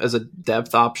him as a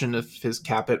depth option if his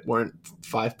cap hit weren't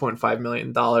 $5.5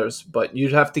 million, but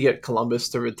you'd have to get Columbus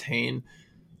to retain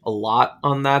a lot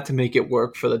on that to make it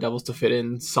work for the Devils to fit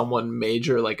in someone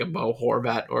major like a Bo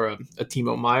Horvat or a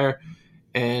Timo Meyer.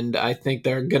 And I think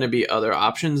there are going to be other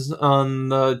options on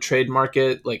the trade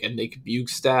market, like a Nick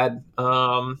Bjugstad,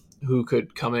 who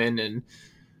could come in and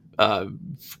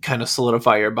kind of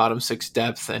solidify your bottom six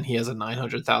depth. And he has a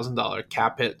 $900,000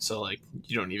 cap hit, so like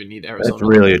you don't even need Arizona. That's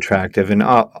really attractive, and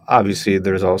obviously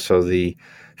there's also the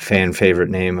fan favorite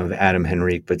name of Adam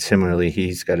Henrique, but similarly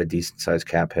he's got a decent sized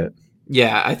cap hit.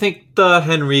 Yeah, I think the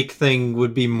Henrique thing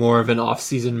would be more of an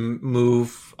off-season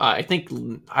move. I think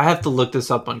I have to look this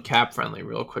up on Cap Friendly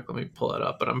real quick. Let me pull it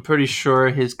up, but I'm pretty sure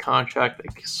his contract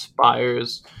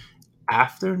expires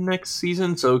after next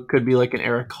season, so it could be like an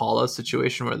Eric Halla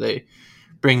situation where they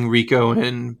bring Rico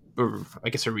in, or I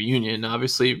guess a reunion,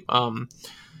 obviously,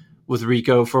 with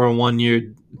Rico for a 1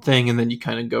 year thing, and then you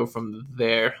kind of go from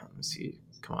there. Let me see.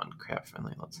 Come on, Cap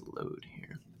Friendly, let's load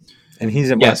here. And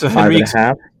he's at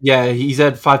 $5.5. Yeah, he's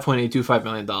at $5.825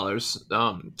 million.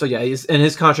 So yeah,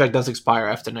 his contract does expire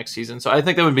after next season. So I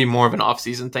think that would be more of an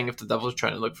off-season thing if the Devils are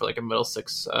trying to look for like a middle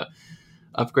six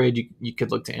upgrade. You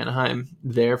could look to Anaheim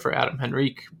there for Adam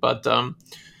Henrique. But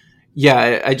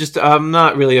yeah, I'm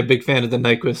not really a big fan of the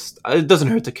Nyquist. It doesn't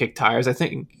hurt to kick tires. I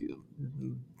think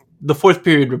the fourth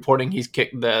period reporting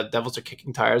the Devils are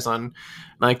kicking tires on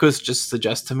Nyquist just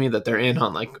suggests to me that they're in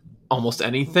on like almost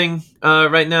anything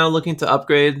right now, looking to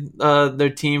upgrade their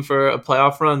team for a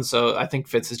playoff run. So I think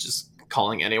Fitz is just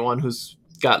calling anyone who's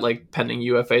got like pending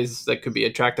UFAs that could be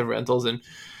attractive rentals and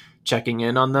checking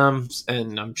in on them.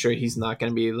 And I'm sure he's not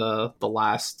going to be the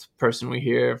last person we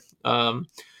hear. I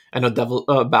know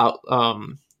about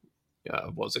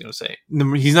what was I going to say?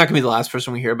 He's not going to be the last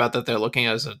person we hear about that they're looking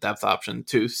at as a depth option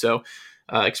too. So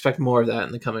expect more of that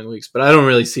in the coming weeks. But I don't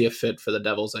really see a fit for the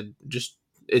Devils.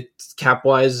 It's cap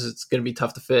wise, it's going to be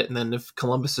tough to fit. And then if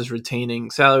Columbus is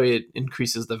retaining salary, it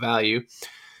increases the value.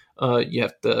 You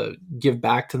have to give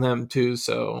back to them too.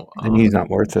 So and he's not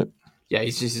worth it. Yeah,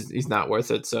 he's not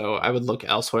worth it. So I would look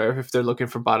elsewhere if they're looking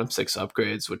for bottom six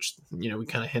upgrades, which we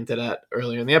kind of hinted at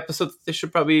earlier in the episode. They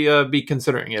should probably be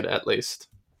considering it at least.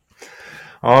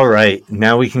 All right,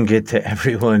 now we can get to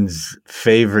everyone's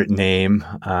favorite name,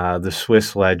 the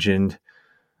Swiss legend,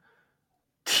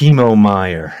 Timo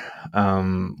Meyer.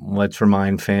 Let's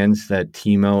remind fans that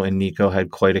Timo and Nico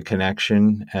had quite a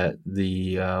connection at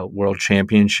the World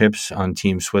Championships on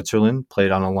Team Switzerland,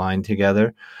 played on a line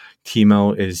together.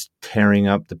 Timo is tearing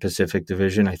up the Pacific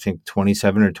Division, I think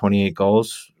 27 or 28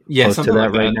 goals. Yeah, close to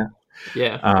that like right that. now.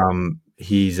 Yeah.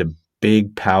 He's a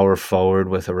big power forward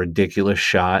with a ridiculous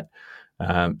shot.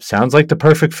 Sounds like the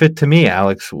perfect fit to me,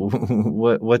 Alex.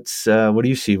 What do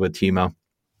you see with Timo?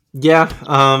 Yeah,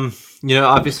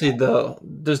 obviously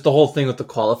there's the whole thing with the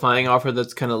qualifying offer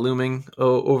that's kind of looming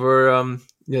over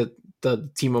the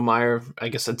Timo Meyer, I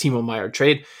guess a Timo Meyer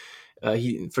trade.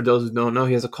 For those who don't know,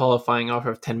 he has a qualifying offer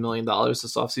of $10 million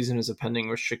this offseason as a pending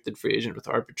restricted free agent with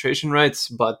arbitration rights.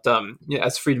 But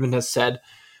as Friedman has said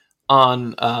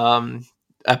on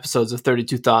episodes of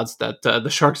 32 Thoughts, that the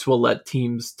Sharks will let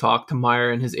teams talk to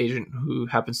Meyer and his agent, who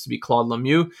happens to be Claude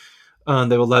Lemieux.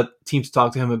 They will let teams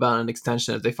talk to him about an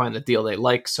extension if they find a deal they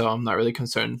like. So I'm not really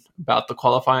concerned about the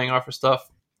qualifying offer stuff.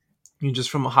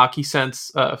 Just from a hockey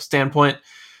standpoint,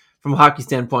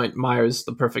 Meyer's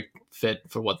the perfect fit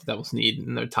for what the Devils need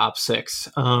in their top six.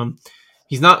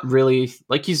 He's not really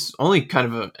he's only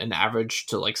kind of an average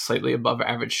to like slightly above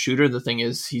average shooter. The thing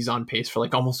is, he's on pace for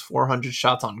like almost 400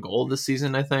 shots on goal this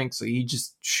season, I think. So he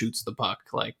just shoots the puck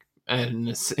like and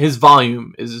his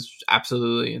volume is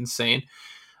absolutely insane.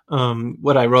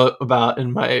 What I wrote about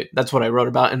in my that's what I wrote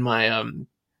about in my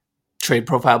trade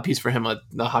profile piece for him at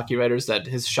the Hockey Writers, that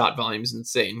his shot volume is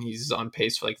insane. He's on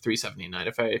pace for like 379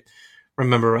 if I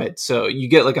remember right. So you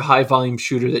get like a high volume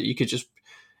shooter that you could just,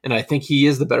 and I think he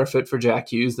is the better fit for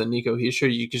Jack Hughes than Nico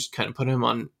Hischier. You just kind of put him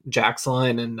on Jack's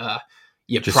line and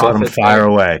you just let him fire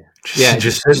away.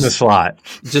 Just sit in the slot.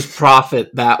 Just profit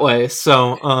that way.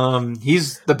 So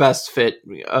he's the best fit,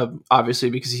 obviously,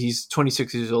 because he's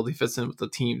 26 years old. He fits in with the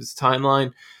team's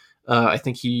timeline. I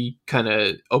think he kind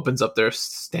of opens up their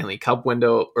Stanley Cup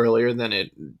window earlier than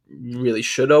it really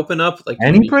should open up.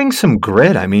 And he brings some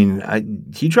grit. I mean,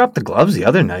 he dropped the gloves the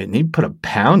other night, and he put a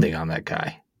pounding on that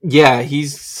guy. Yeah,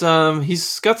 he's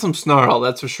got some snarl,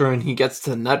 that's for sure, and he gets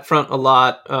to the net front a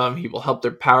lot. He will help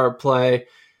their power play.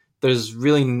 There's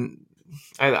really,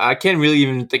 I can't really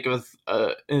even think of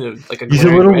like a. He's a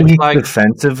little weak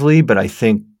defensively, but I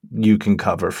think you can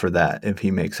cover for that if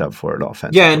he makes up for it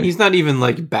offensively. Yeah, and he's not even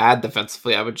like bad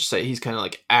defensively. I would just say he's kind of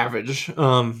like average.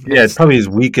 Yeah, it's probably his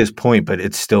weakest point, but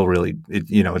it's still really,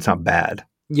 it's not bad.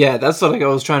 Yeah, that's what I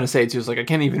was trying to say too. Is like I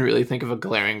can't even really think of a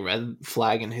glaring red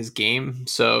flag in his game.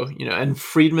 So and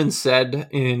Friedman said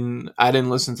I didn't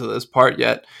listen to this part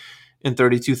yet in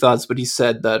 32 Thoughts, but he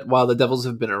said that while the Devils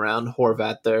have been around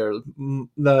Horvat,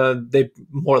 they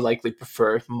more likely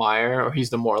prefer Meier, or he's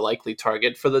the more likely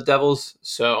target for the Devils.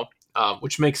 So,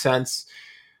 which makes sense.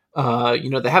 They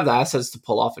have the assets to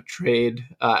pull off a trade.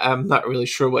 I'm not really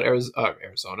sure what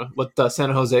San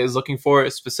Jose is looking for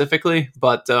specifically,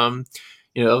 but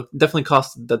definitely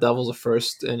cost the Devils a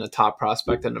first and a top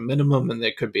prospect and a minimum, and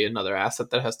there could be another asset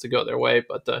that has to go their way.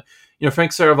 But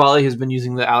Frank Saravalli has been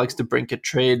using the Alex DeBrincat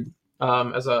trade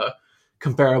as a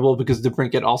comparable, because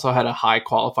DeBrincat also had a high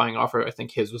qualifying offer. I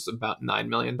think his was about $9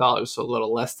 million, so a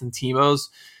little less than Timo's.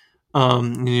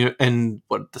 And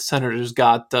what the Senators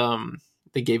got,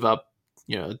 they gave up,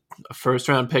 a first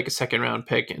round pick, a second round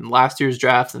pick in last year's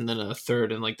draft, and then a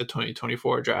third in like the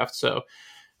 2024 draft. So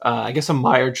I guess a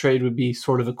Meier trade would be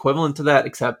sort of equivalent to that,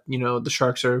 except, the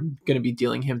Sharks are going to be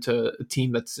dealing him to a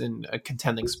team that's in a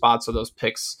contending spot. So those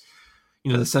picks,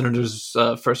 the Senators'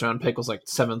 first round pick was like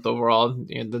 7th overall,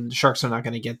 and the Sharks are not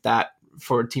going to get that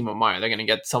for Timo Meier. They're going to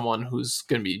get someone who's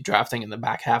going to be drafting in the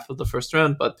back half of the first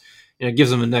round, but it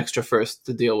gives them an extra first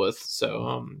to deal with.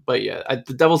 So,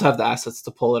 the Devils have the assets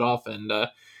to pull it off, and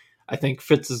I think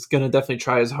Fitz is going to definitely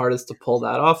try his hardest to pull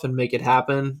that off and make it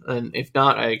happen. And if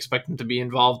not, I expect him to be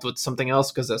involved with something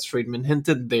else, because as Friedman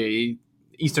hinted, the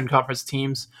Eastern Conference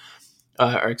teams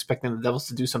are expecting the Devils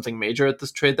to do something major at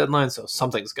this trade deadline, so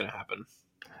something's going to happen.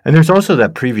 And there's also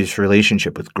that previous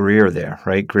relationship with Greer there,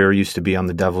 right? Greer used to be on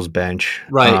the Devils bench.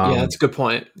 Right, yeah, that's a good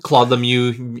point. Claude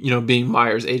Lemieux, being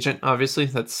Meier's agent, obviously,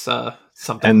 that's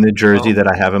something. And the jersey that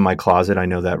I have in my closet, I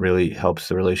know that really helps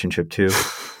the relationship too.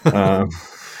 And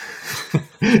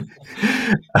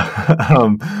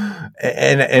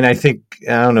I think,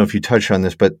 I don't know if you touched on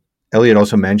this, but Elliot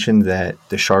also mentioned that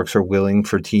the Sharks are willing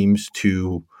for teams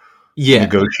to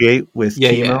negotiate with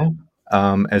Timo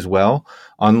as well.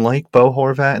 Unlike Bo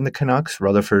Horvat and the Canucks,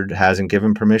 Rutherford hasn't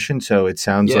given permission, so it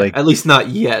sounds like at least not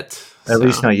yet. At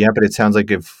least not yet, but it sounds like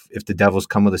if the Devils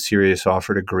come with a serious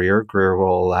offer to Greer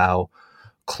will allow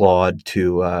Claude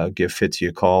to give Fitzy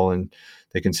a call, and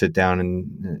they can sit down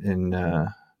and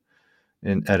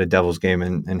at a Devils game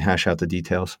and hash out the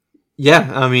details.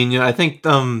 Yeah, I mean, I think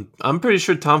I'm pretty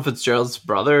sure Tom Fitzgerald's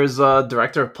brother is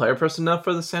director of player personnel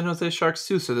for the San Jose Sharks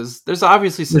too. So there's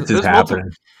obviously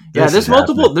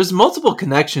there's multiple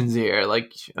connections here.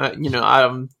 Like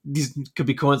these could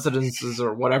be coincidences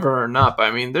or whatever or not. But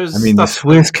I mean, the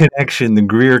Swiss connection, the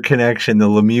Greer connection, the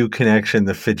Lemieux connection,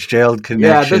 the Fitzgerald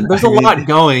connection. Yeah, there's a lot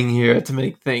going here to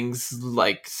make things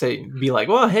be like,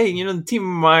 well, hey, the team of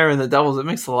Meier and the Devils, it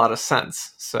makes a lot of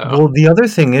sense. So well, the other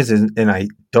thing is, and I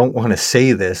don't want to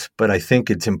say this, but I think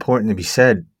it's important to be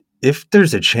said. If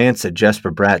there's a chance that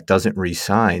Jesper Bratt doesn't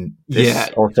re-sign, this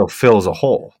also fills a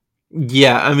hole.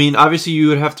 Yeah, I mean, obviously you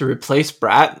would have to replace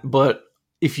Bratt, but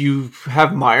if you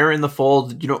have Meier in the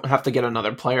fold, you don't have to get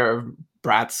another player of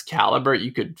Bratt's caliber.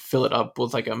 You could fill it up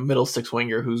with like a middle six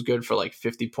winger who's good for like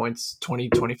 50 points, 20,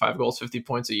 25 goals, 50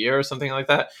 points a year or something like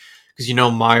that.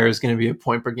 Because Meier is going to be a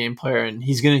point per game player, and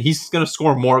he's gonna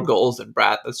score more goals than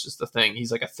Bratt. That's just the thing.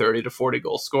 He's like a 30 to 40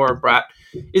 goal scorer. Bratt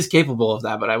is capable of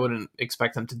that, but I wouldn't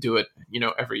expect him to do it,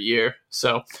 every year.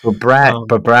 So, but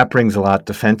Bratt brings a lot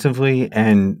defensively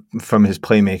and from his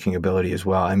playmaking ability as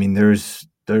well. I mean, there's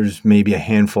maybe a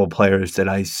handful of players that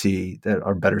I see that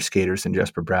are better skaters than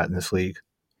Jesper Bratt in this league.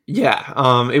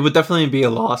 Yeah, it would definitely be a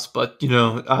loss, but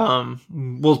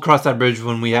we'll cross that bridge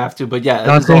when we have to. But yeah, it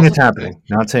Not is saying also it's happening.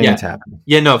 Not saying yeah, it's happening.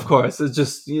 yeah, no, of course, it's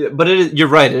just, yeah, but you're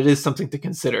right, it is something to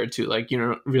consider too. Like you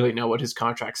don't really know what his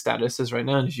contract status is right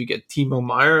now, and if you get Timo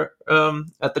Meyer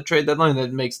at the trade deadline,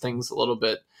 that makes things a little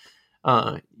bit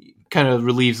uh, kind of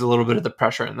relieves a little bit of the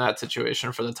pressure in that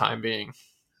situation for the time being.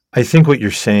 I think what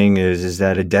you're saying is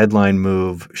that a deadline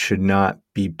move should not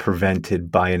be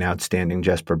prevented by an outstanding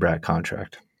Jesper Bratt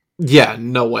contract. Yeah,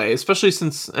 no way. Especially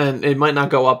since, and it might not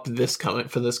go up this coming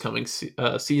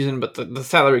season, but the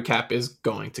salary cap is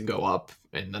going to go up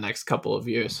in the next couple of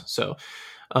years. So,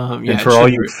 And yeah, it for all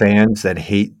shouldn't. you fans that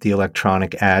hate the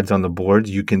electronic ads on the boards,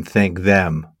 you can thank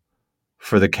them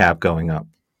for the cap going up.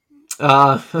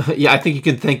 Yeah, I think you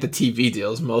can thank the TV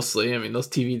deals mostly. I mean, those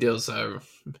TV deals are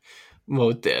well,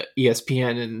 the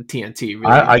ESPN and TNT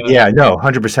really. Yeah, no,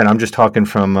 100%. I'm just talking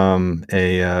from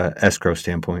a escrow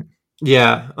standpoint.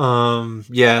 Yeah.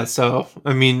 So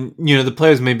I mean, the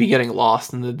players may be getting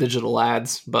lost in the digital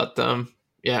ads, but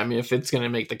yeah. I mean, if it's going to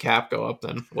make the cap go up,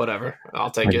 then whatever. I'll My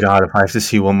take it. God, if I have to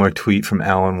see one more tweet from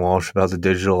Alan Walsh about the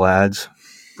digital ads,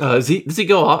 Does he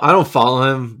go off? I don't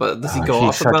follow him, but does he go he's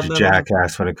off such about a that at all?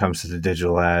 jackass when it comes to the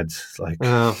digital ads. Like,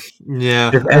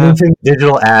 Yeah. if anything,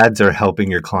 digital ads are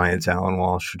helping your clients, Alan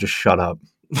Walsh. Just shut up.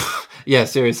 Yeah,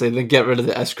 seriously. Then get rid of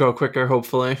the escrow quicker,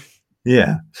 hopefully.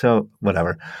 Yeah. So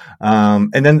whatever.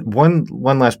 And then one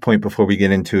last point before we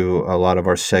get into a lot of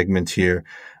our segments here.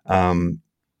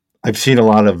 I've seen a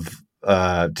lot of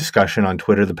discussion on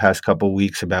Twitter the past couple of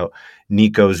weeks about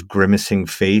Nico's grimacing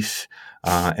face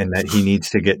and that he needs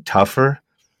to get tougher.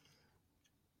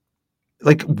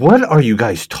 Like, what are you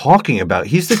guys talking about?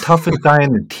 He's the toughest guy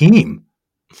on the team.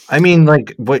 I mean,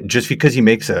 like, what? Just because he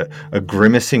makes a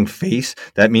grimacing face,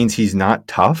 that means he's not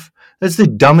tough? That's the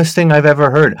dumbest thing I've ever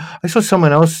heard. I saw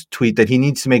someone else tweet that he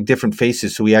needs to make different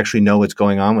faces so we actually know what's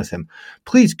going on with him.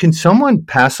 Please, can someone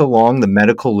pass along the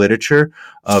medical literature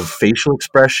of facial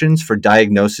expressions for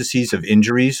diagnoses of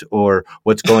injuries or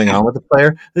what's going on with the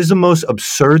player? This is the most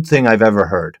absurd thing I've ever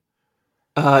heard.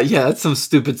 Yeah, that's some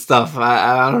stupid stuff.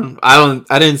 I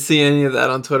didn't see any of that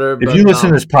on Twitter, If you but listen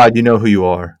to this pod, you know who you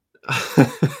are.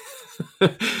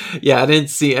 yeah, I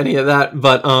didn't see any of that.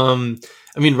 But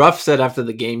I mean, Ruff said after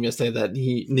the game yesterday that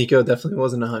Nico definitely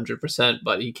wasn't 100%,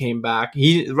 but he came back.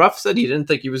 Ruff said he didn't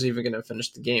think he was even going to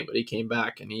finish the game, but he came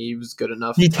back and he was good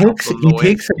enough He to help takes them he away in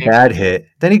takes a the game. bad hit,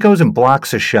 then he goes and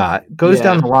blocks a shot, goes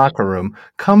down Yeah, the locker room,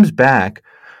 comes back,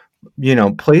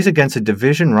 plays against a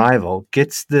division rival,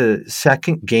 gets the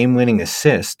second game-winning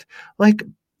assist. Like,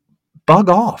 bug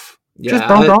off. Just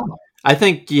bug yeah. off. I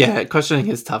think questioning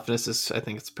his toughness is. I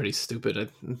think it's pretty stupid. I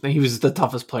think he was the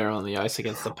toughest player on the ice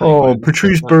against the Oh, Penguins.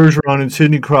 Patrice Bergeron and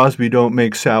Sidney Crosby don't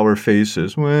make sour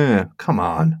faces. Come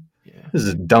on. Yeah. This is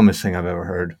the dumbest thing I've ever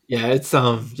heard. It's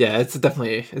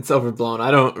definitely it's overblown. I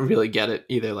don't really get it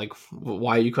either. Like,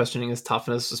 why are you questioning his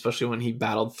toughness, especially when he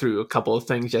battled through a couple of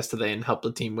things yesterday and helped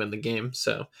the team win the game?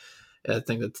 So, yeah, I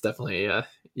think that's definitely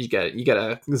you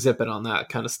gotta zip it on that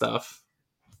kind of stuff.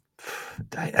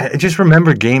 I just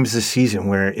remember games this season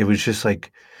where it was just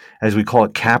like, as we call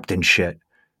it, captain shit,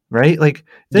 right? Like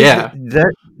Yeah,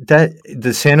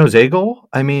 the San Jose goal.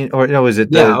 I mean, or no, is it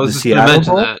yeah. I the was just gonna Seattle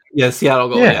mention goal? that. Yeah, Seattle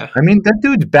goal. Yeah, Yeah, I mean that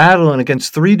dude's battling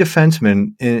against three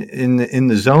defensemen in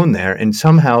the zone there, and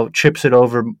somehow chips it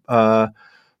over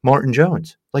Martin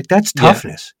Jones. Like, that's yeah.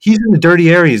 toughness. He's in the dirty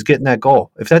areas getting that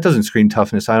goal. If that doesn't scream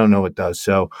toughness, I don't know what does.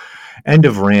 So, end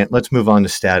of rant. Let's move on to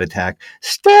Stat Attack.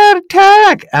 Stat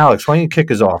Attack, Alex. Why don't you kick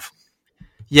us off?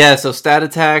 Yeah, so Stat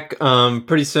Attack,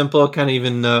 pretty simple. Kind of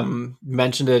even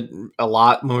mentioned it a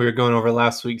lot when we were going over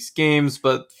last week's games.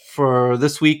 But for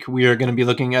this week, we are going to be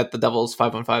looking at the Devils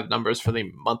 5-on-5 numbers for the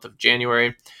month of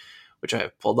January, which I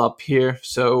have pulled up here.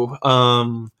 So,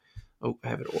 oh, I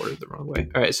have it ordered the wrong way.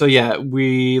 All right, so yeah,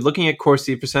 we looking at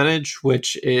Corsi percentage,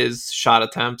 which is shot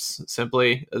attempts.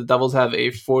 Simply, the Devils have a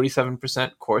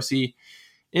 47% Corsi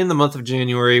in the month of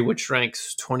January, which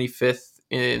ranks 25th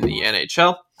in the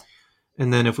NHL.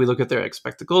 And then if we look at their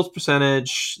expected goals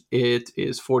percentage, it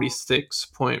is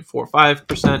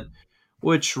 46.45%,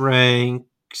 which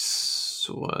ranks,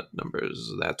 what number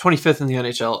is that? 25th in the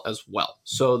NHL as well.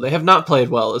 So they have not played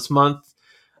well this month.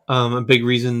 A big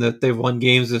reason that they've won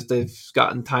games is they've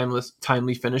gotten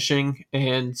timely finishing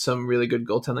and some really good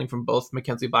goaltending from both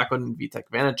Mackenzie Blackwood and Vitek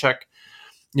Vanacek.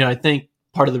 I think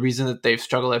part of the reason that they've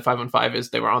struggled at 5-on-5 is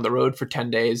they were on the road for 10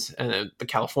 days and the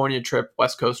California trip,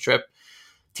 West Coast trip,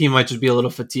 team might just be a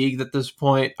little fatigued at this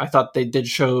point. I thought they did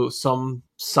show some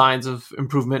signs of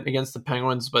improvement against the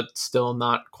Penguins, but still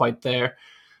not quite there.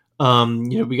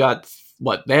 We got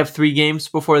they have 3 games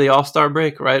before the All-Star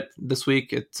break, right? This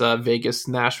week it's Vegas,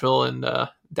 Nashville, and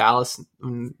Dallas.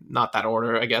 Not that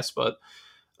order, I guess, but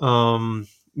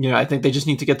I think they just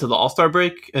need to get to the All-Star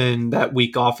break, and that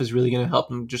week off is really going to help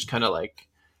them just kind of like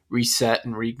reset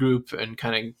and regroup and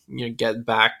kind of get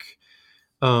back.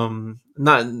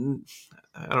 Not,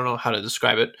 I don't know how to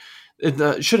describe it.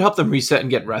 It should help them reset and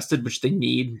get rested, which they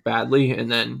need badly.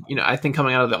 And then, I think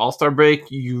coming out of the All-Star break,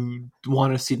 you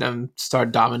want to see them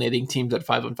start dominating teams at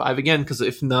 5-5 again, because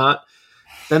if not,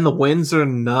 then the wins are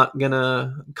not going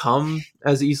to come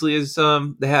as easily as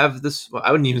they have this. Well,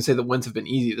 I wouldn't even say the wins have been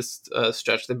easy this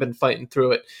stretch. They've been fighting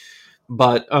through it.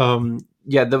 But,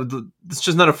 it's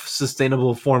just not a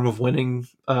sustainable form of winning.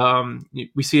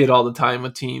 We see it all the time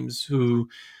with teams who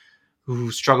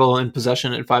struggle in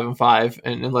possession at 5-5,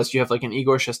 and unless you have like an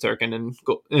Igor Shesterkin and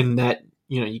go in that,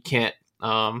 you can't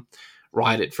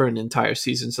ride it for an entire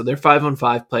season. So their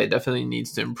 5-5 play definitely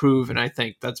needs to improve, and I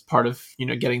think that's part of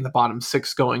getting the bottom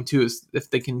 6 going too. Is if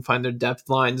they can find their depth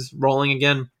lines rolling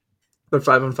again, their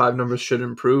 5-5 numbers should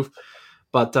improve.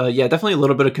 But definitely a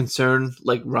little bit of concern.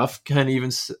 Like Ruff kind of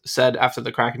even said after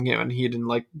the Kraken game, and he didn't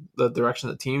like the direction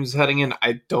the team's heading in.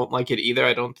 I don't like it either.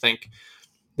 I don't think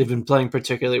they've been playing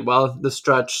particularly well this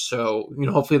stretch. So,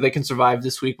 hopefully they can survive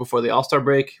this week before the All-Star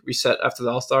break, reset after the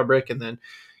All-Star break, and then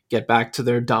get back to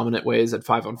their dominant ways at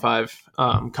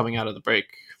 5-5 coming out of the break.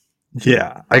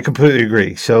 Yeah, I completely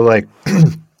agree. So,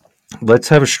 let's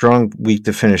have a strong week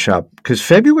to finish up, because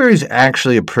February is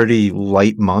actually a pretty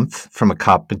light month from a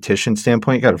competition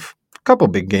standpoint. You got a couple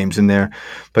big games in there,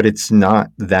 but it's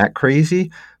not that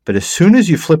crazy. But as soon as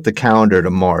you flip the calendar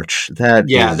to March,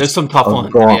 there's some tough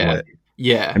ones. Gauntlet.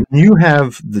 Yeah. And you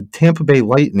have the Tampa Bay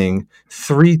Lightning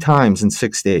 3 times in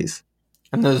 6 days.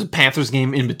 And there's a Panthers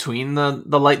game in between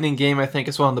the Lightning game, I think,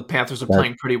 as well. And the Panthers are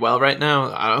playing pretty well right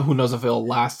now. Who knows if it'll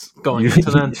last going into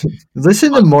then.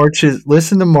 Listen to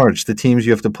March, the teams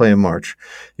you have to play in March.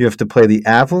 You have to play the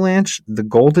Avalanche, the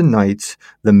Golden Knights,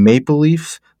 the Maple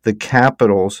Leafs, the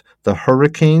Capitals, the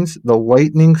Hurricanes, the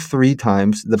Lightning 3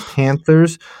 times, the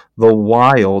Panthers, the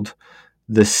Wild,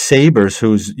 the Sabres,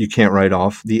 who's you can't write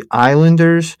off, the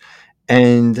Islanders,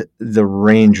 and the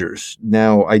Rangers.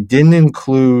 Now, I didn't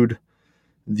include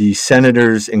the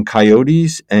Senators and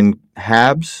Coyotes and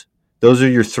Habs. Those are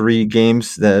your 3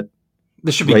 games that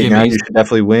this should be right now you should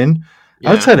definitely win.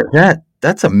 Yeah. Outside of that,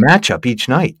 that's a matchup each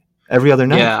night, every other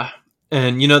night. Yeah.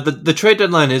 And, the trade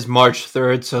deadline is March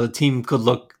 3rd, so the team could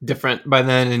look different by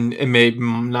then, and it may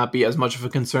not be as much of a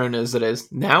concern as it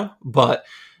is now. But,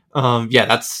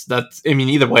 that's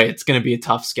either way, it's going to be a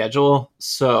tough schedule.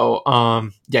 So,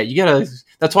 you got to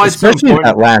 – that's why especially it's so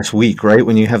important. That last week, right,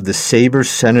 when you have the Sabres,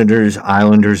 Senators,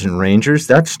 Islanders, and Rangers,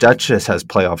 that just has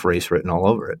playoff race written all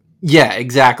over it. Yeah,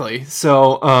 exactly.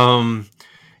 So,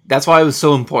 that's why it was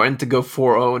so important to go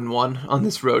 4-0-1 on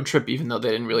this road trip, even though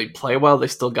they didn't really play well. They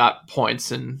still got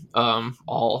points in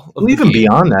all of the even games.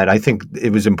 Beyond that, I think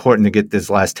it was important to get this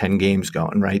last 10 games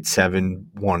going, right?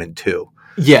 7-1-2.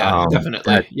 Yeah,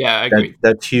 definitely. I agree.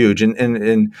 That's huge.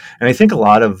 And I think a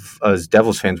lot of us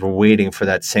Devils fans were waiting for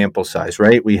that sample size,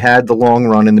 right? We had the long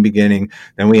run in the beginning,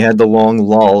 then we had the long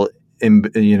lull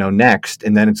next,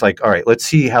 and then it's like, all right, let's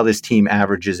see how this team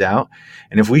averages out.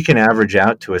 And if we can average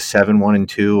out to a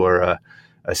 7-1-2 or a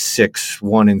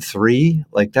 6-1-3,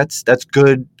 like that's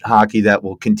good hockey that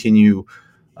will continue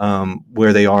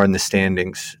where they are in the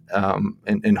standings,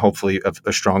 and hopefully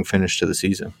a strong finish to the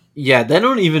season. Yeah,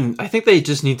 I think they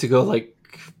just need to go like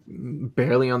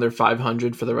barely under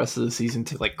 500 for the rest of the season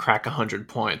to like crack 100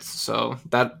 points. So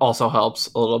that also helps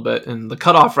a little bit. And the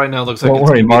cutoff right now looks like don't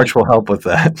worry, March will help with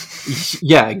that.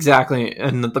 Yeah, exactly.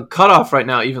 And the cutoff right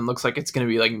now even looks like it's going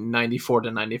to be like 94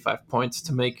 to 95 points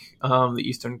to make the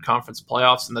Eastern Conference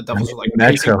playoffs. And the Devils are like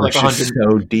pacing for like 100.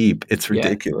 So deep, it's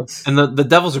ridiculous. And the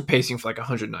Devils are pacing for like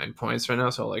 109 points right now.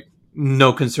 So like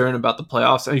no concern about the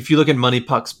playoffs. And if you look at Money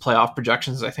Puck's playoff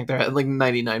projections, I think they're at like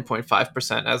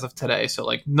 99.5% as of today. So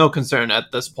like no concern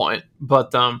at this point.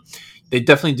 But they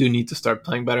definitely do need to start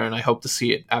playing better, and I hope to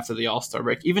see it after the All-Star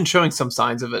break. Even showing some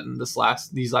signs of it in these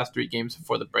last 3 games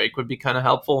before the break would be kind of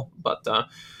helpful. But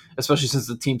especially since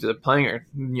the teams that are playing are,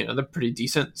 they're pretty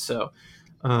decent. So,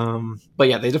 but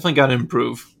yeah, they definitely got to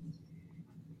improve.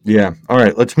 Yeah. All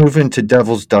right, let's move into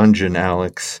Devil's Dungeon,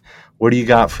 Alex. What do you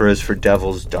got for us for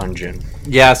Devil's Dungeon?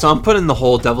 Yeah, so I'm putting the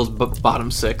whole Devil's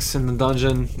bottom 6 in the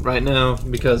dungeon right now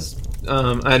because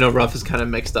I know Ruff is kind of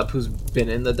mixed up who's been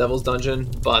in the Devil's Dungeon,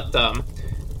 but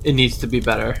it needs to be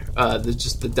better.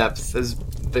 Just the depth is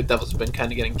the Devils have been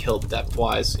kind of getting killed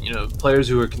depth-wise. Players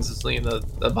who are consistently in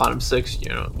the bottom 6,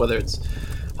 whether it's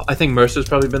I think Mercer's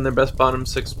probably been their best bottom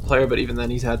 6 player, but even then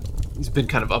he's had he's been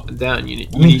kind of up and down. You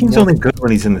I mean, need he's more. only good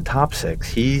when he's in the top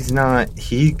six. He's not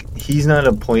he's not at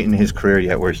a point in his career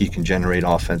yet where he can generate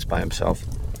offense by himself.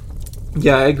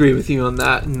 Yeah, I agree with you on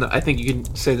that, and I think you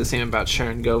can say the same about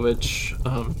Sharon Govich.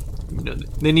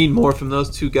 They need more from those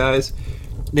two guys.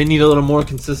 They need a little more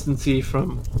consistency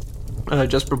from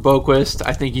Jesper Boquist.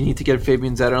 I think you need to get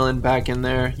Fabian Zetterlund back in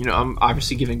there. I'm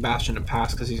obviously giving Bastian a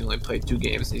pass because he's only played 2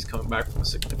 games and he's coming back from a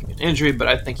significant injury, but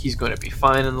I think he's going to be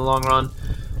fine in the long run.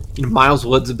 Miles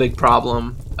Wood's a big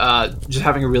problem. Just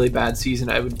having a really bad season.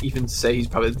 I would even say he's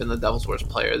probably been the Devils' worst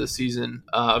player this season.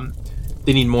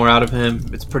 They need more out of him.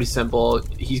 It's pretty simple.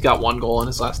 He's got 1 goal in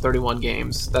his last 31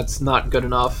 games. That's not good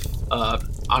enough.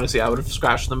 Honestly, I would have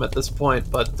scratched them at this point,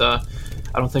 but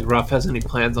I don't think Ruff has any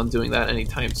plans on doing that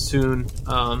anytime soon.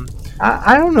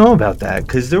 I don't know about that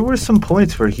because there were some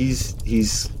points where he's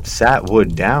sat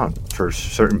Wood down for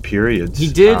certain periods.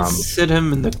 He did sit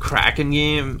him in the Kraken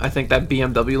game. I think that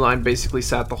BMW line basically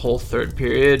sat the whole third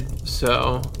period.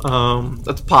 So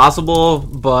that's possible,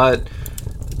 but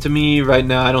to me right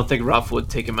now, I don't think Ruff would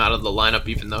take him out of the lineup,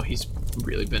 even though he's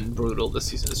really been brutal this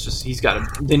season. It's just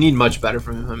they need much better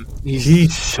from him.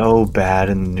 He's so bad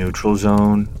in the neutral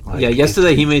zone.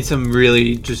 Yesterday he made some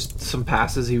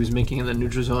passes he was making in the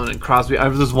neutral zone, and Crosby. I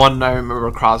was one I remember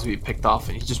Crosby picked off,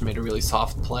 and he just made a really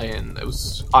soft play, and it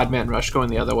was odd man rush going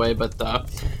the other way. But I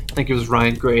think it was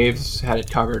Ryan Graves had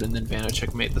it covered, and then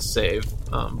Vanacek made the save.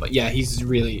 But yeah, he's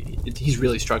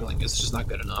really struggling. It's just not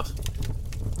good enough.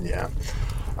 Yeah.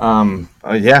 Well,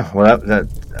 that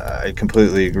I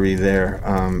completely agree there.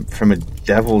 From a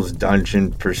Devil's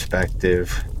Dungeon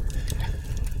perspective,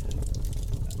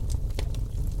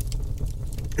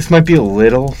 this might be a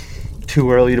little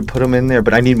too early to put him in there,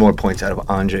 but I need more points out of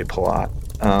Andre Palat.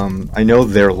 I know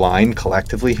their line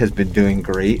collectively has been doing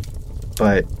great,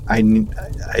 but I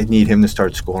need him to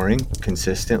start scoring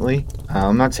consistently.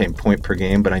 I'm not saying point per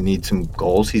game, but I need some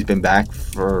goals. He's been back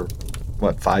for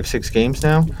 5-6 games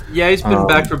now? Yeah, he's been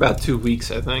back for about 2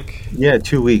 weeks, I think. Yeah,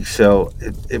 2 weeks. So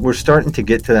we're starting to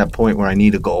get to that point where I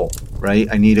need a goal, right?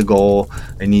 I need a goal.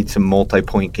 I need some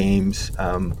multi-point games.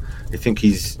 I think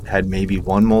he's had maybe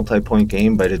 1 multi-point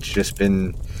game, but it's just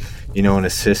been, an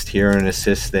assist here, an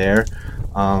assist there.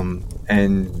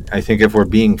 And I think if we're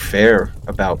being fair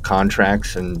about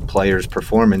contracts and players'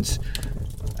 performance,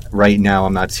 right now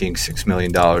I'm not seeing $6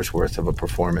 million worth of a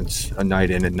performance a night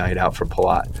in and night out for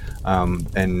Palat.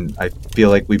 And I feel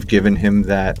like we've given him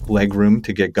that leg room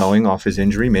to get going off his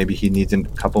injury. Maybe he needs a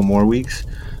couple more weeks.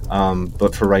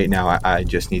 But for right now, I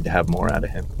just need to have more out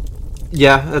of him.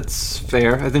 Yeah, that's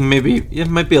fair. I think maybe it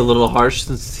might be a little harsh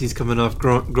since he's coming off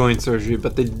groin surgery,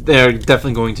 but they're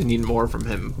definitely going to need more from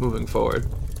him moving forward.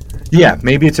 Yeah,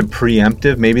 maybe it's a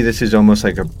preemptive. Maybe this is almost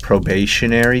like a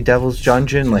probationary Devil's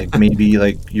Dungeon. Like maybe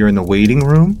like you're in the waiting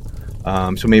room.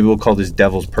 So maybe we'll call this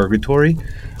Devil's Purgatory.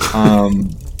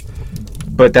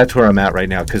 But that's where I'm at right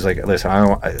now because, listen,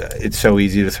 it's so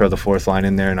easy to throw the 4th line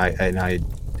in there, and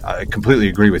I completely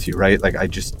agree with you, right? Like I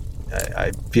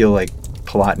feel like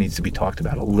Palat needs to be talked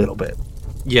about a little bit.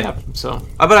 Yeah, so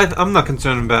but I'm not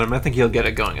concerned about him. I think he'll get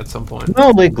it going at some point.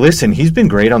 No, listen, he's been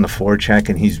great on the forecheck,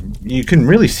 and you can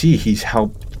really see he's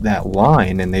helped that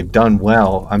line, and they've done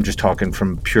well. I'm just talking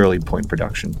from purely point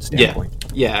production standpoint.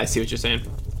 Yeah, I see what you're saying.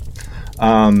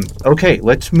 Okay,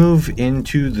 let's move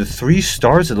into the 3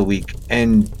 stars of the week.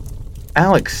 And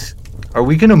Alex, are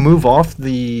we going to move off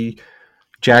the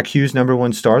Jack Hughes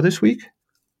 #1 star this week?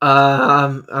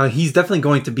 He's definitely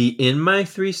going to be in my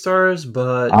 3 stars,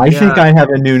 but I think I have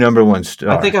a new #1 star.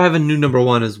 I think I have a new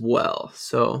 #1 as well.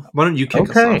 So why don't you kick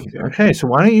us off here? Okay, so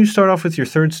why don't you start off with your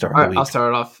 3rd star of the week? I'll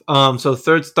start it off. So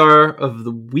 3rd star of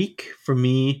the week for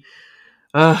me.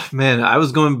 Man, I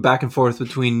was going back and forth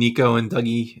between Nico and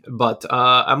Dougie, but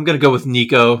I'm gonna go with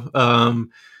Nico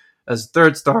as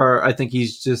 3rd star. I think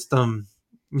he's just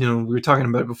we were talking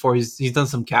about it before. He's done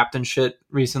some captain shit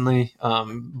recently,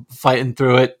 fighting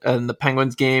through it. And the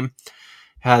Penguins game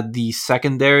had the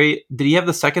secondary. Did he have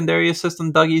the secondary assist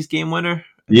on Dougie's game winner?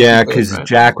 Yeah, because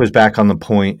Jack was back on the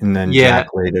point, and then Jack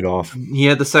laid it off. He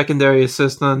had the secondary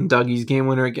assist on Dougie's game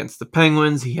winner against the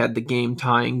Penguins. He had the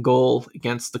game-tying goal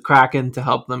against the Kraken to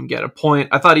help them get a point.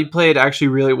 I thought he played actually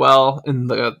really well in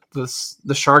the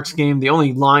Sharks game. The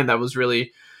only line that was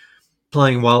really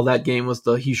playing well that game was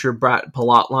the Hischier Bratt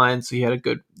Palat line, so he had a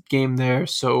good game there.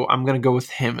 So I'm going to go with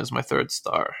him as my 3rd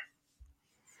star.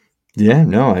 Yeah,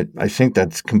 no, I think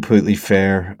that's completely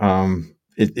fair.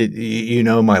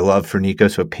 My love for Nico,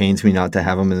 so it pains me not to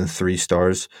have him in the 3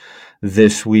 stars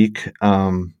this week.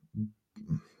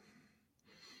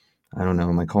 I don't know.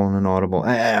 Am I calling an audible?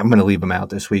 I'm going to leave him out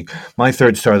this week. My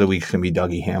third star of the week is going to be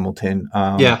Dougie Hamilton.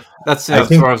 Yeah, that's I that's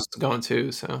think, where I was going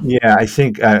to. So yeah, I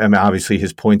think, I mean, obviously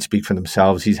his points speak for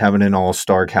themselves. He's having an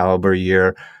all-star caliber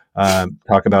year.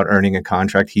 Talk about earning a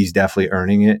contract. He's definitely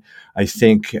earning it. I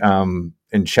think,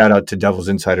 and shout out to Devil's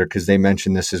Insider because they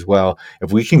mentioned this as well.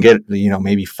 If we can get,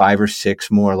 maybe 5 or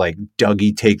 6 more like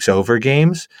Dougie takes over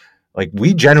games, like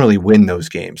we generally win those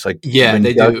games. Like yeah,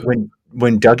 they do.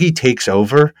 when Dougie takes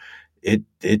over,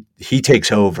 he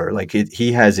takes over. Like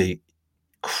he has a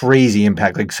crazy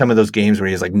impact. Like some of those games where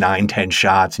he has like 9, 10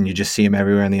 shots and you just see him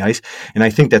everywhere on the ice. And I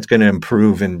think that's going to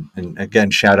improve. And again,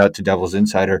 shout out to Devil's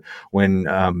Insider when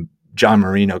John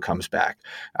Marino comes back.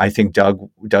 I think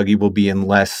Dougie will be in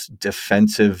less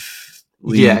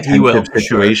defensively Yeah, he will intensive for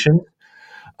sure. situation.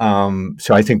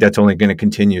 So I think that's only going to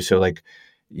continue. So like,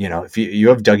 if you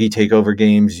have Dougie take over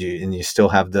games and you still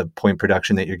have the point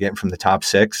production that you're getting from the top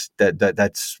six,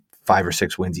 that's 5 or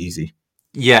 6 wins easy.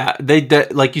 Yeah,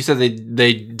 like you said,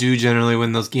 they do generally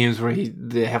win those games where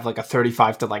they have like a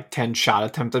 35 to like 10 shot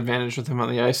attempt advantage with him on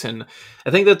the ice, and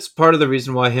I think that's part of the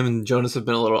reason why him and Jonas have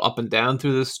been a little up and down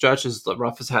through this stretch. Is that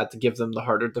Ruff has had to give them the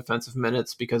harder defensive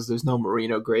minutes because there's no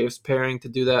Marino Graves pairing to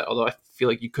do that. Although I feel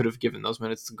like you could have given those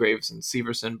minutes to Graves and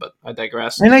Severson, but I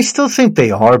digress. And I still think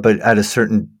they are, but at a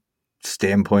certain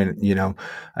standpoint,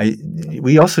 I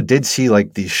we also did see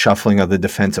like the shuffling of the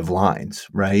defensive lines,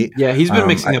 right? Yeah, he's been I,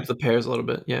 mixing up the pairs a little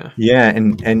bit. Yeah. yeah,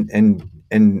 and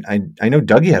I know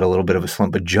Dougie had a little bit of a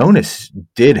slump, but Jonas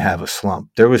did have a slump.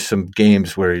 There was some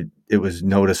games where it was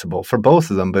noticeable for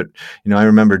both of them, but I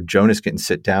remember Jonas getting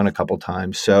sit down a couple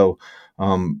times. So,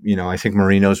 I think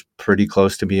Marino's pretty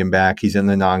close to being back. He's in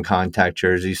the non-contact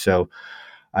jersey, so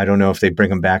I don't know if they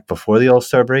bring him back before the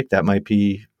All-Star break. That might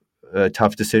be a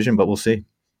tough decision, but we'll see.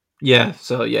 Yeah,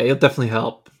 so yeah, he'll definitely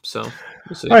help. So we'll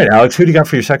All see. right, Alex, who do you got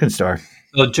for your second star?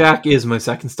 So Jack is my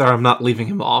second star. I'm not leaving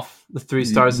him off the 3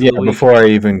 stars of Yeah, the week. before I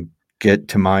even get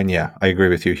to mine, yeah, I agree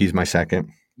with you. He's my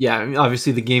second. Yeah, I mean,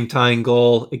 obviously the game tying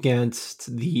goal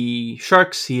against the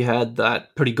Sharks. He had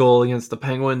that pretty goal against the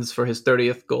Penguins for his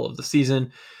 30th goal of the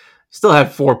season. Still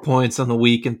had 4 points on the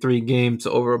week in 3 games,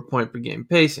 over a point per game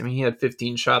pace. I mean, he had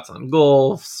 15 shots on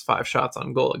goal, 5 shots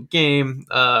on goal a game.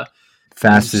 He's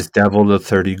Fastest devil to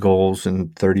 30 goals in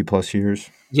 30 plus years.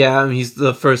 Yeah, I mean, he's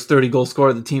the first 30 goal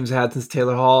scorer the team's had since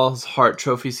Taylor Hall's Hart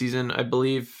Trophy season, I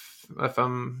believe. If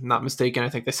I'm not mistaken, I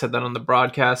think they said that on the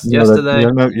broadcast yesterday.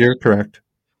 No, you're correct.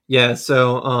 Yeah,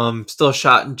 so still a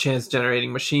shot and chance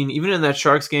generating machine. Even in that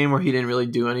Sharks game where he didn't really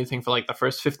do anything for like the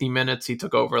first 50 minutes, he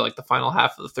took over like the final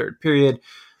half of the third period. It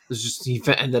was just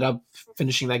ended up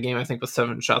finishing that game, I think, with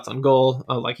 7 shots on goal.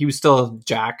 Like he was still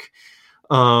Jack.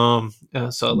 So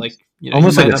like he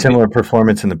Almost like might a not be. similar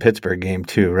performance in the Pittsburgh game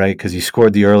too, right? Because he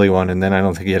scored the early one, and then I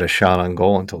don't think he had a shot on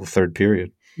goal until the third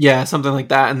period. Yeah, something like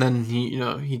that, and then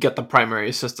he got the primary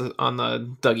assist on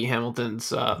the Dougie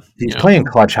Hamilton's. He's playing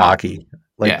clutch Block. hockey.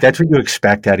 Like Yeah, that's what you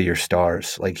expect out of your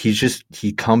stars. Like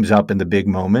he comes up in the big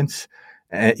moments,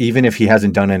 even if he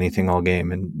hasn't done anything all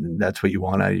game, and that's what you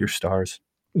want out of your stars.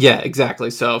 yeah, exactly.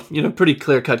 So pretty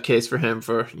clear cut case for him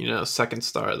for second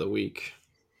star of the week.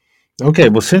 Okay,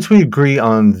 well, since we agree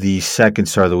on the second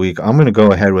star of the week, I'm going to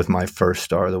go ahead with my first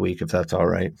star of the week, if that's all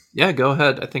right. Yeah, go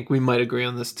ahead. I think we might agree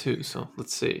on this too. So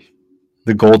let's see.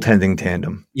 The goaltending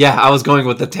tandem. Yeah, I was going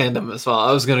with the tandem as well.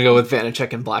 I was going to go with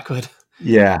Vanacek and Blackwood.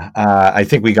 Yeah, I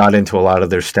think we got into a lot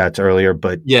of their stats earlier,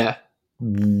 but Yeah,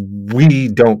 we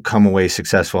don't come away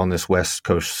successful in this West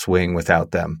Coast swing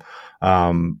without them.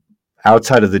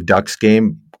 Outside of the Ducks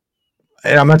game,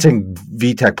 and I'm not saying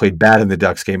VTech played bad in the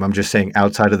Ducks game. I'm just saying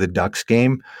outside of the Ducks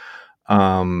game,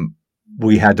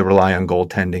 we had to rely on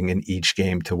goaltending in each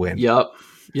game to win. yep.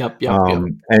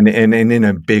 And in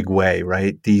a big way,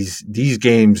 right? These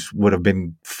games would have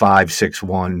been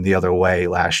 5-6-1 the other way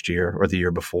last year or the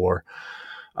year before.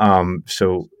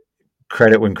 So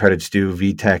credit when credit's due.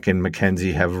 VTech and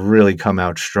McKenzie have really come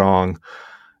out strong,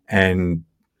 and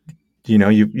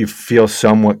you feel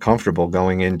somewhat comfortable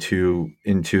going into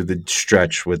the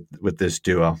stretch with this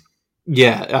duo.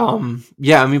 Yeah,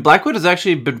 yeah. I mean, Blackwood has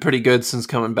actually been pretty good since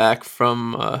coming back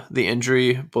from the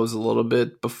injury. It was a little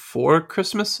bit before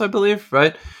Christmas, I believe,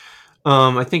 right?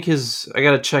 I think I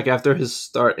got to check after his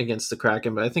start against the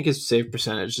Kraken, but I think his save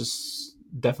percentage is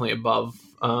definitely above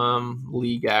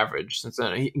league average since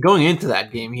then. Going into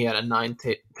that game, he had a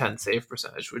 9-10 save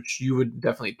percentage, which you would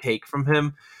definitely take from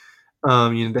him.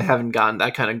 They haven't gotten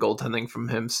that kind of goaltending from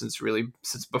him since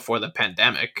before the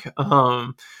pandemic.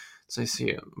 So I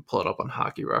see him pull it up on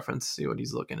Hockey Reference, see what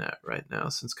he's looking at right now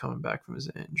since coming back from his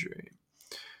injury.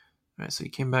 All right, so he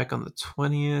came back on the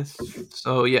 20th.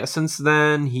 So yeah, since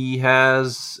then he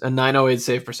has a 908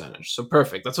 save percentage. So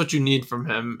perfect. That's what you need from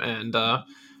him. And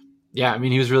yeah, I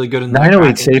mean he was really good in the 908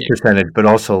 Kraken save game. percentage, but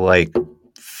also like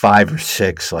 5 or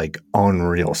 6 like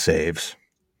unreal saves.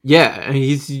 Yeah, and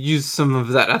he's used some of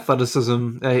that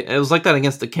athleticism. It was like that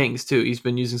against the Kings too. He's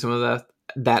been using some of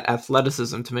that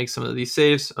athleticism to make some of these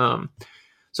saves.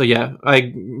 So yeah,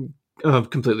 I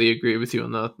completely agree with you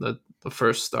on the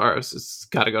first stars. It's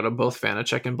got to go to both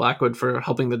Vanacek and Blackwood for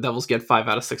helping the Devils get 5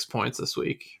 out of 6 points this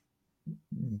week.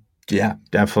 Yeah,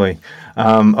 definitely.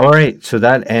 All right, so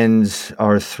that ends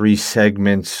our 3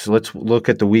 segments. Let's look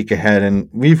at the week ahead, and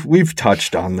we've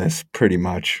touched on this pretty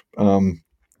much.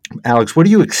 Alex, what are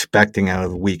you expecting out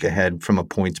of the week ahead from a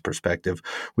points perspective?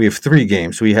 We have 3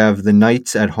 games. We have the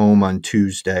Knights at home on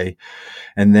Tuesday,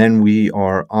 and then we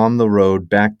are on the road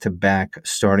back to back,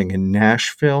 starting in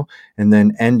Nashville, and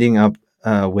then ending up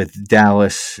with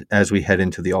Dallas as we head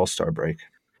into the All-Star break.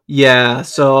 Yeah,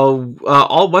 so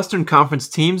all Western Conference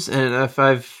teams, and if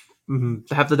have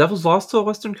the Devils lost to a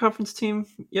Western Conference team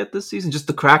yet this season? Just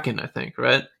the Kraken, I think,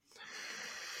 right?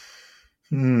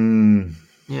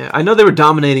 Yeah, I know they were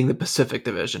dominating the Pacific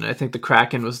Division. I think the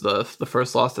Kraken was the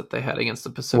first loss that they had against the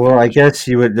Pacific. Well, I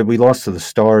Division. guess we lost to the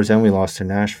Stars and we lost to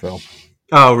Nashville.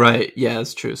 Oh right, yeah,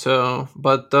 that's true. So,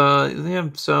 but yeah,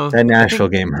 so that Nashville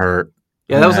game hurt.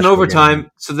 Yeah, that was an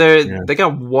overtime. So they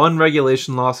got 1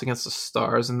 regulation loss against the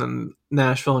Stars, and then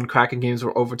Nashville and Kraken games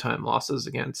were overtime losses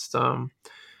against.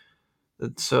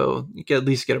 So you can at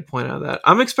least get a point out of that.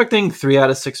 I'm expecting 3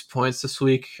 out of 6 points this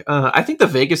week. I think the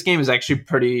Vegas game is actually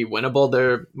pretty winnable.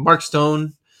 There, Mark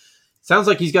Stone sounds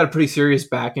like he's got a pretty serious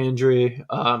back injury.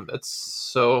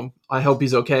 So I hope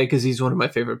he's okay because he's one of my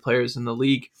favorite players in the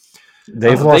league.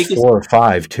 They've lost Vegas, 4 or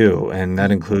 5 too, and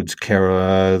that includes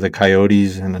the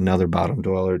Coyotes and another bottom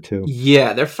dweller too.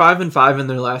 Yeah, they're 5-5 in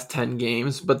their last 10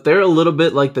 games, but they're a little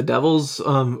bit like the Devils.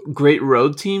 Great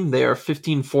road team. They are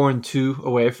 15-4-2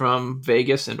 away from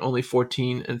Vegas and only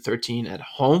 14-13 at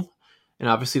home. And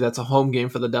obviously that's a home game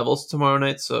for the Devils tomorrow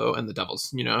night. So, and the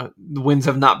Devils, the wins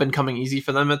have not been coming easy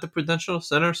for them at the Prudential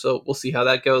Center. So we'll see how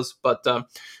that goes. But I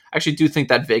actually do think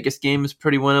that Vegas game is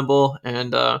pretty winnable.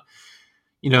 And,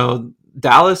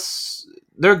 Dallas,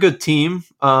 they're a good team.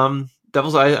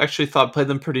 Devils, I actually thought played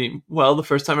them pretty well the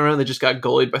first time around. They just got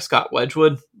goalied by Scott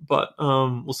Wedgwood, but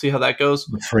we'll see how that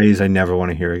goes. A phrase I never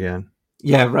want to hear again.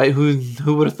 Yeah, right. Who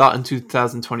would have thought in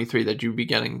 2023 that you'd be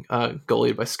getting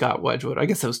goalied by Scott Wedgwood? I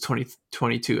guess it was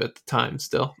 2022 at the time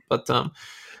still. But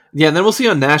yeah, and then we'll see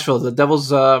on Nashville. The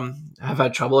Devils have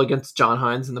had trouble against John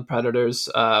Hines and the Predators.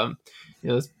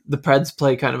 The Preds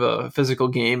play kind of a physical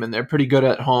game, and they're pretty good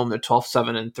at home. They're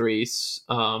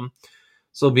 12-7-3.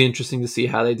 So it'll be interesting to see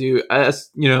how they do.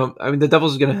 The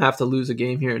Devils are going to have to lose a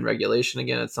game here in regulation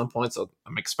again at some point. So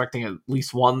I'm expecting at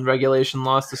least 1 regulation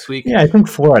loss this week. Yeah, I think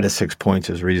 4 out of 6 points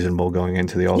is reasonable going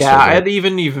into the All-Star. Yeah, I'd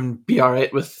even be all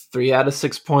right with 3 out of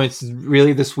 6 points.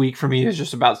 Really, this week for me is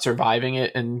just about surviving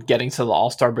it and getting to the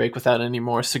All-Star break without any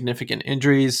more significant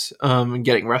injuries, and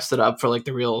getting rested up for like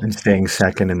the real and staying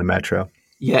second in the Metro.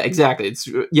 Yeah, exactly.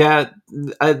 They got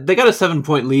a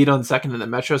 7-point lead on second in the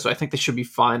Metro, so I think they should be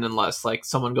fine unless like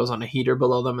someone goes on a heater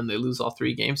below them and they lose all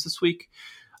 3 games this week.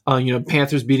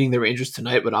 Panthers beating the Rangers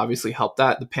tonight would obviously help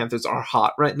that. The Panthers are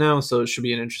hot right now, so it should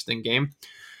be an interesting game.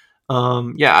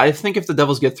 I think if the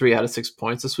Devils get 3 out of 6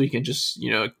 points this week and just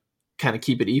kind of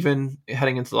keep it even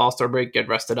heading into the All-Star break, get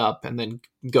rested up, and then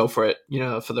go for it,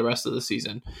 for the rest of the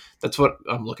season. That's what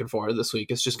I'm looking for this week,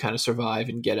 is just kind of survive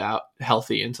and get out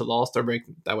healthy into the All-Star break.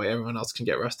 That way everyone else can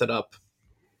get rested up.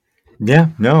 Yeah,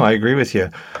 no, I agree with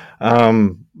you.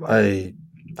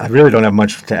 I really don't have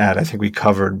much to add. I think we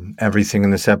covered everything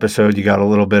in this episode. You got a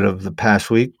little bit of the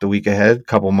past week, the week ahead,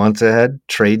 couple months ahead,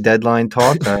 trade deadline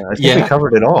talk. I think we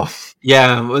covered it all.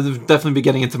 Yeah, we'll definitely be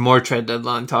getting into more trade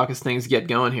deadline talk as things get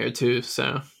going here too.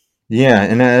 So yeah,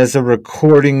 and as a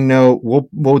recording note,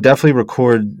 we'll definitely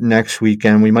record next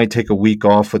weekend. We might take a week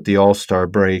off with the All-Star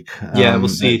break. Yeah, we'll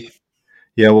see.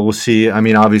 Yeah, well, we'll see. I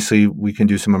mean, obviously, we can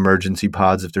do some emergency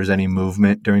pods if there's any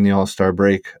movement during the All-Star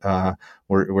break.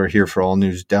 We're here for All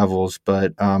News Devils,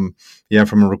 but from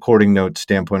a recording note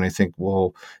standpoint, I think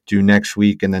we'll do next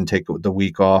week and then take the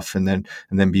week off, and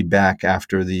then be back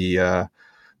after the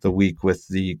week with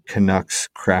the Canucks,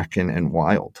 Kraken, and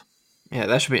Wild. Yeah,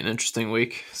 that should be an interesting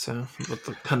week. So with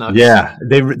the Canucks, yeah,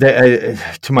 they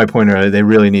to my point earlier, they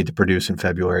really need to produce in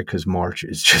February because March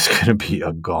is just going to be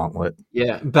a gauntlet.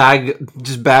 Yeah, bag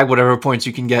whatever points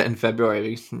you can get in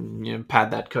February.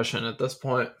 Pad that cushion at this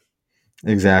point.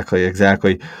 Exactly.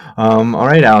 All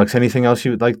right, Alex. Anything else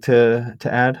you would like to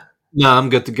add? No, I'm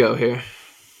good to go here.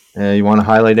 You want to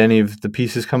highlight any of the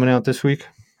pieces coming out this week?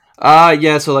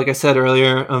 Yeah, so like I said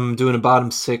earlier, I'm doing a bottom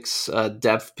six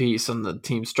depth piece on the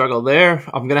team struggle there.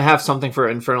 I'm going to have something for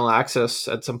Infernal Access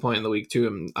at some point in the week, too.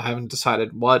 And I haven't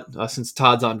decided what, since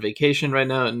Todd's on vacation right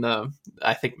now, and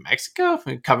I think Mexico,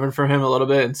 I'm covering for him a little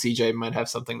bit, and CJ might have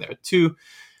something there, too.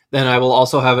 Then I will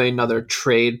also have another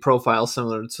trade profile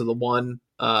similar to the one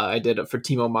I did for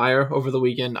Timo Meyer over the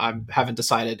weekend. I haven't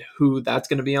decided who that's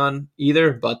going to be on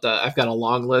either, but I've got a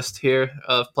long list here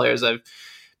of players I've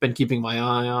been keeping my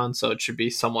eye on, so it should be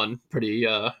someone pretty,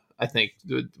 I think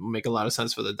would make a lot of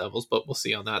sense for the Devils, but we'll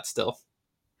see on that still.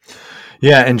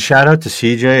 Yeah, and shout out to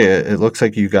CJ. It looks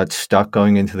like you got stuck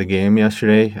going into the game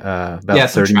yesterday,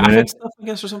 about 30 minutes. Stuff, I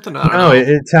guess, or something.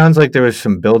 It sounds like there was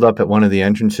some buildup at one of the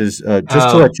entrances. Just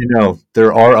to let you know,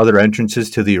 there are other entrances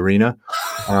to the arena.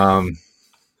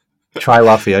 Try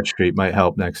Lafayette Street, might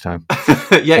help next time.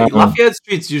 Yeah, Lafayette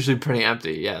Street's usually pretty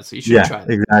empty. Yeah, so you should try that.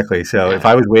 Exactly. So if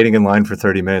I was waiting in line for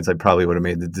 30 minutes, I probably would have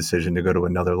made the decision to go to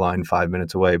another line 5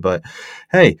 minutes away. But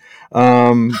hey,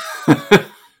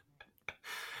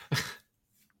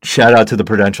 shout out to the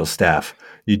Prudential staff.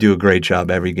 You do a great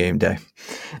job every game day.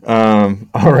 All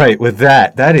right. With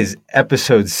that is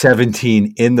episode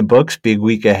 17 in the books. Big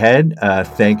week ahead.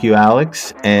 Thank you,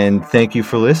 Alex. And thank you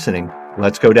for listening.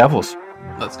 Let's go Devils.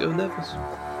 Let's go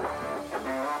Devils.